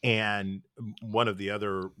 and one of the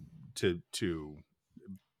other, to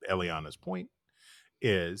Eliana's point,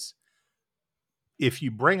 is if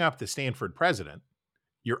you bring up the Stanford president,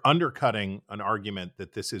 you're undercutting an argument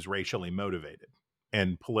that this is racially motivated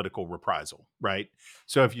and political reprisal, right?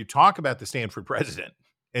 So if you talk about the Stanford president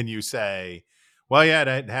and you say, well, yeah,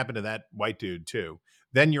 that happened to that white dude too,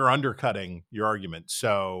 then you're undercutting your argument.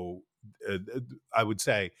 So I would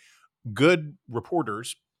say good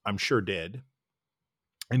reporters, I'm sure, did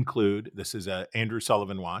include, this is a Andrew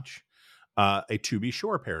Sullivan watch, a to be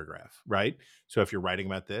sure paragraph, right? So if you're writing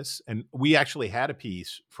about this, and we actually had a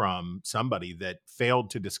piece from somebody that failed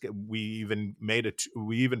to discuss, we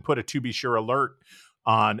even put a to be sure alert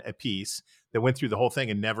on a piece that went through the whole thing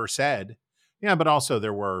and never said, yeah, but also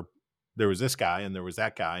there was this guy and there was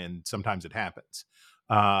that guy, and sometimes it happens.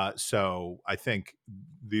 So I think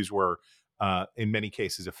these were, in many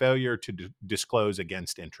cases, a failure to disclose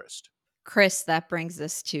against interest. Chris, that brings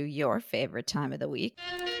us to your favorite time of the week,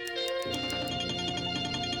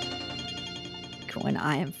 when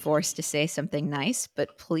I am forced to say something nice,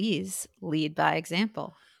 but please lead by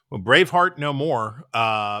example. Well, Braveheart no more,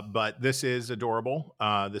 but this is adorable.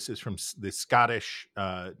 This is from the Scottish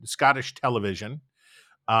television.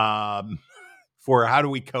 For how do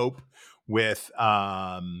we cope with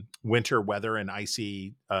winter weather and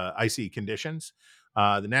icy conditions.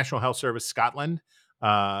 The National Health Service Scotland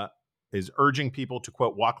is urging people to,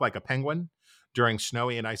 quote, walk like a penguin during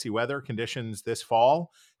snowy and icy weather conditions this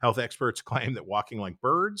fall. Health experts claim that walking like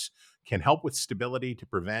birds can help with stability to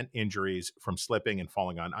prevent injuries from slipping and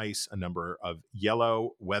falling on ice. A number of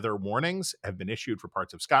yellow weather warnings have been issued for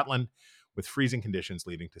parts of Scotland, with freezing conditions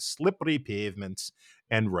leading to slippery pavements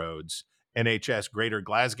and roads. NHS Greater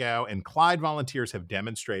Glasgow and Clyde volunteers have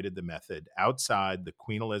demonstrated the method outside the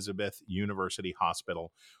Queen Elizabeth University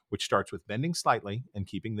Hospital, which starts with bending slightly and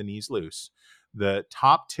keeping the knees loose. The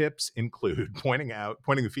top tips include pointing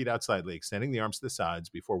the feet out slightly, extending the arms to the sides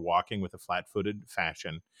before walking with a flat-footed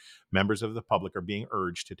fashion. Members of the public are being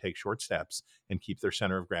urged to take short steps and keep their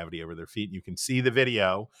center of gravity over their feet. You can see the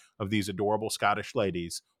video of these adorable Scottish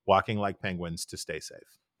ladies walking like penguins to stay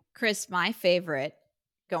safe. Chris, my favorite,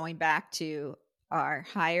 going back to our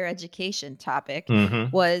higher education topic,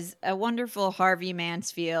 was a wonderful Harvey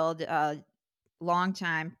Mansfield,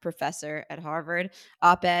 longtime professor at Harvard,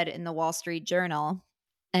 op-ed in the Wall Street Journal.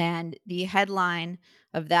 And the headline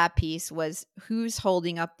of that piece was, "Who's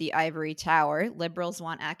holding up the ivory tower? Liberals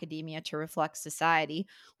want academia to reflect society,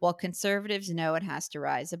 while conservatives know it has to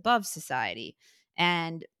rise above society."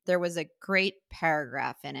 And there was a great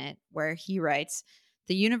paragraph in it where he writes,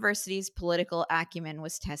 "The university's political acumen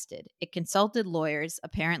was tested. It consulted lawyers,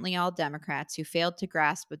 apparently all Democrats, who failed to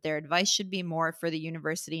grasp that their advice should be more for the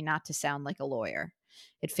university not to sound like a lawyer.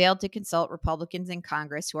 It failed to consult Republicans in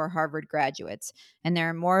Congress who are Harvard graduates, and there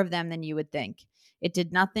are more of them than you would think. It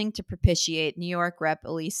did nothing to propitiate New York Rep.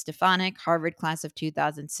 Elise Stefanik, Harvard class of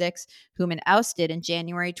 2006, whom it ousted in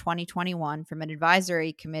January 2021 from an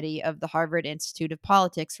advisory committee of the Harvard Institute of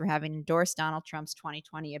Politics for having endorsed Donald Trump's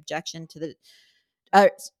 2020 objection to the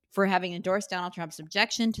for having endorsed Donald Trump's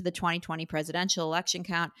objection to the 2020 presidential election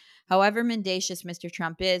count. However mendacious Mr.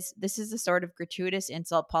 Trump is, this is the sort of gratuitous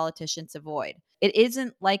insult politicians avoid. It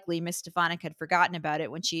isn't likely Ms. Stefanik had forgotten about it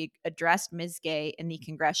when she addressed Ms. Gay in the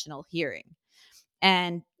congressional hearing."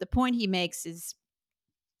 And the point he makes is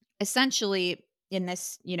essentially in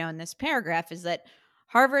this paragraph is that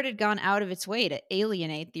Harvard had gone out of its way to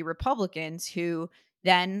alienate the Republicans who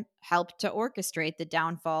then helped to orchestrate the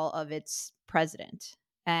downfall of its president.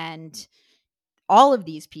 And all of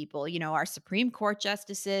these people, our Supreme Court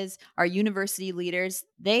justices, our university leaders,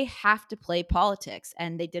 they have to play politics,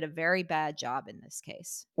 and they did a very bad job in this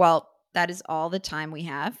case. Well, that is all the time we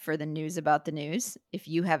have for the news about the news. If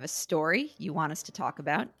you have a story you want us to talk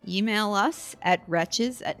about, email us at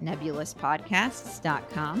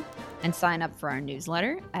wretches@nebulouspodcasts.com and sign up for our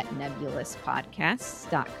newsletter at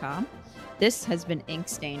nebulouspodcasts.com. This has been Ink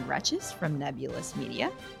Stained Wretches from Nebulous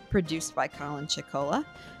Media, produced by Colin Chicola.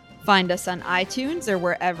 Find us on iTunes or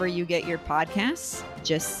wherever you get your podcasts.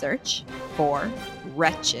 Just search for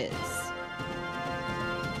Wretches.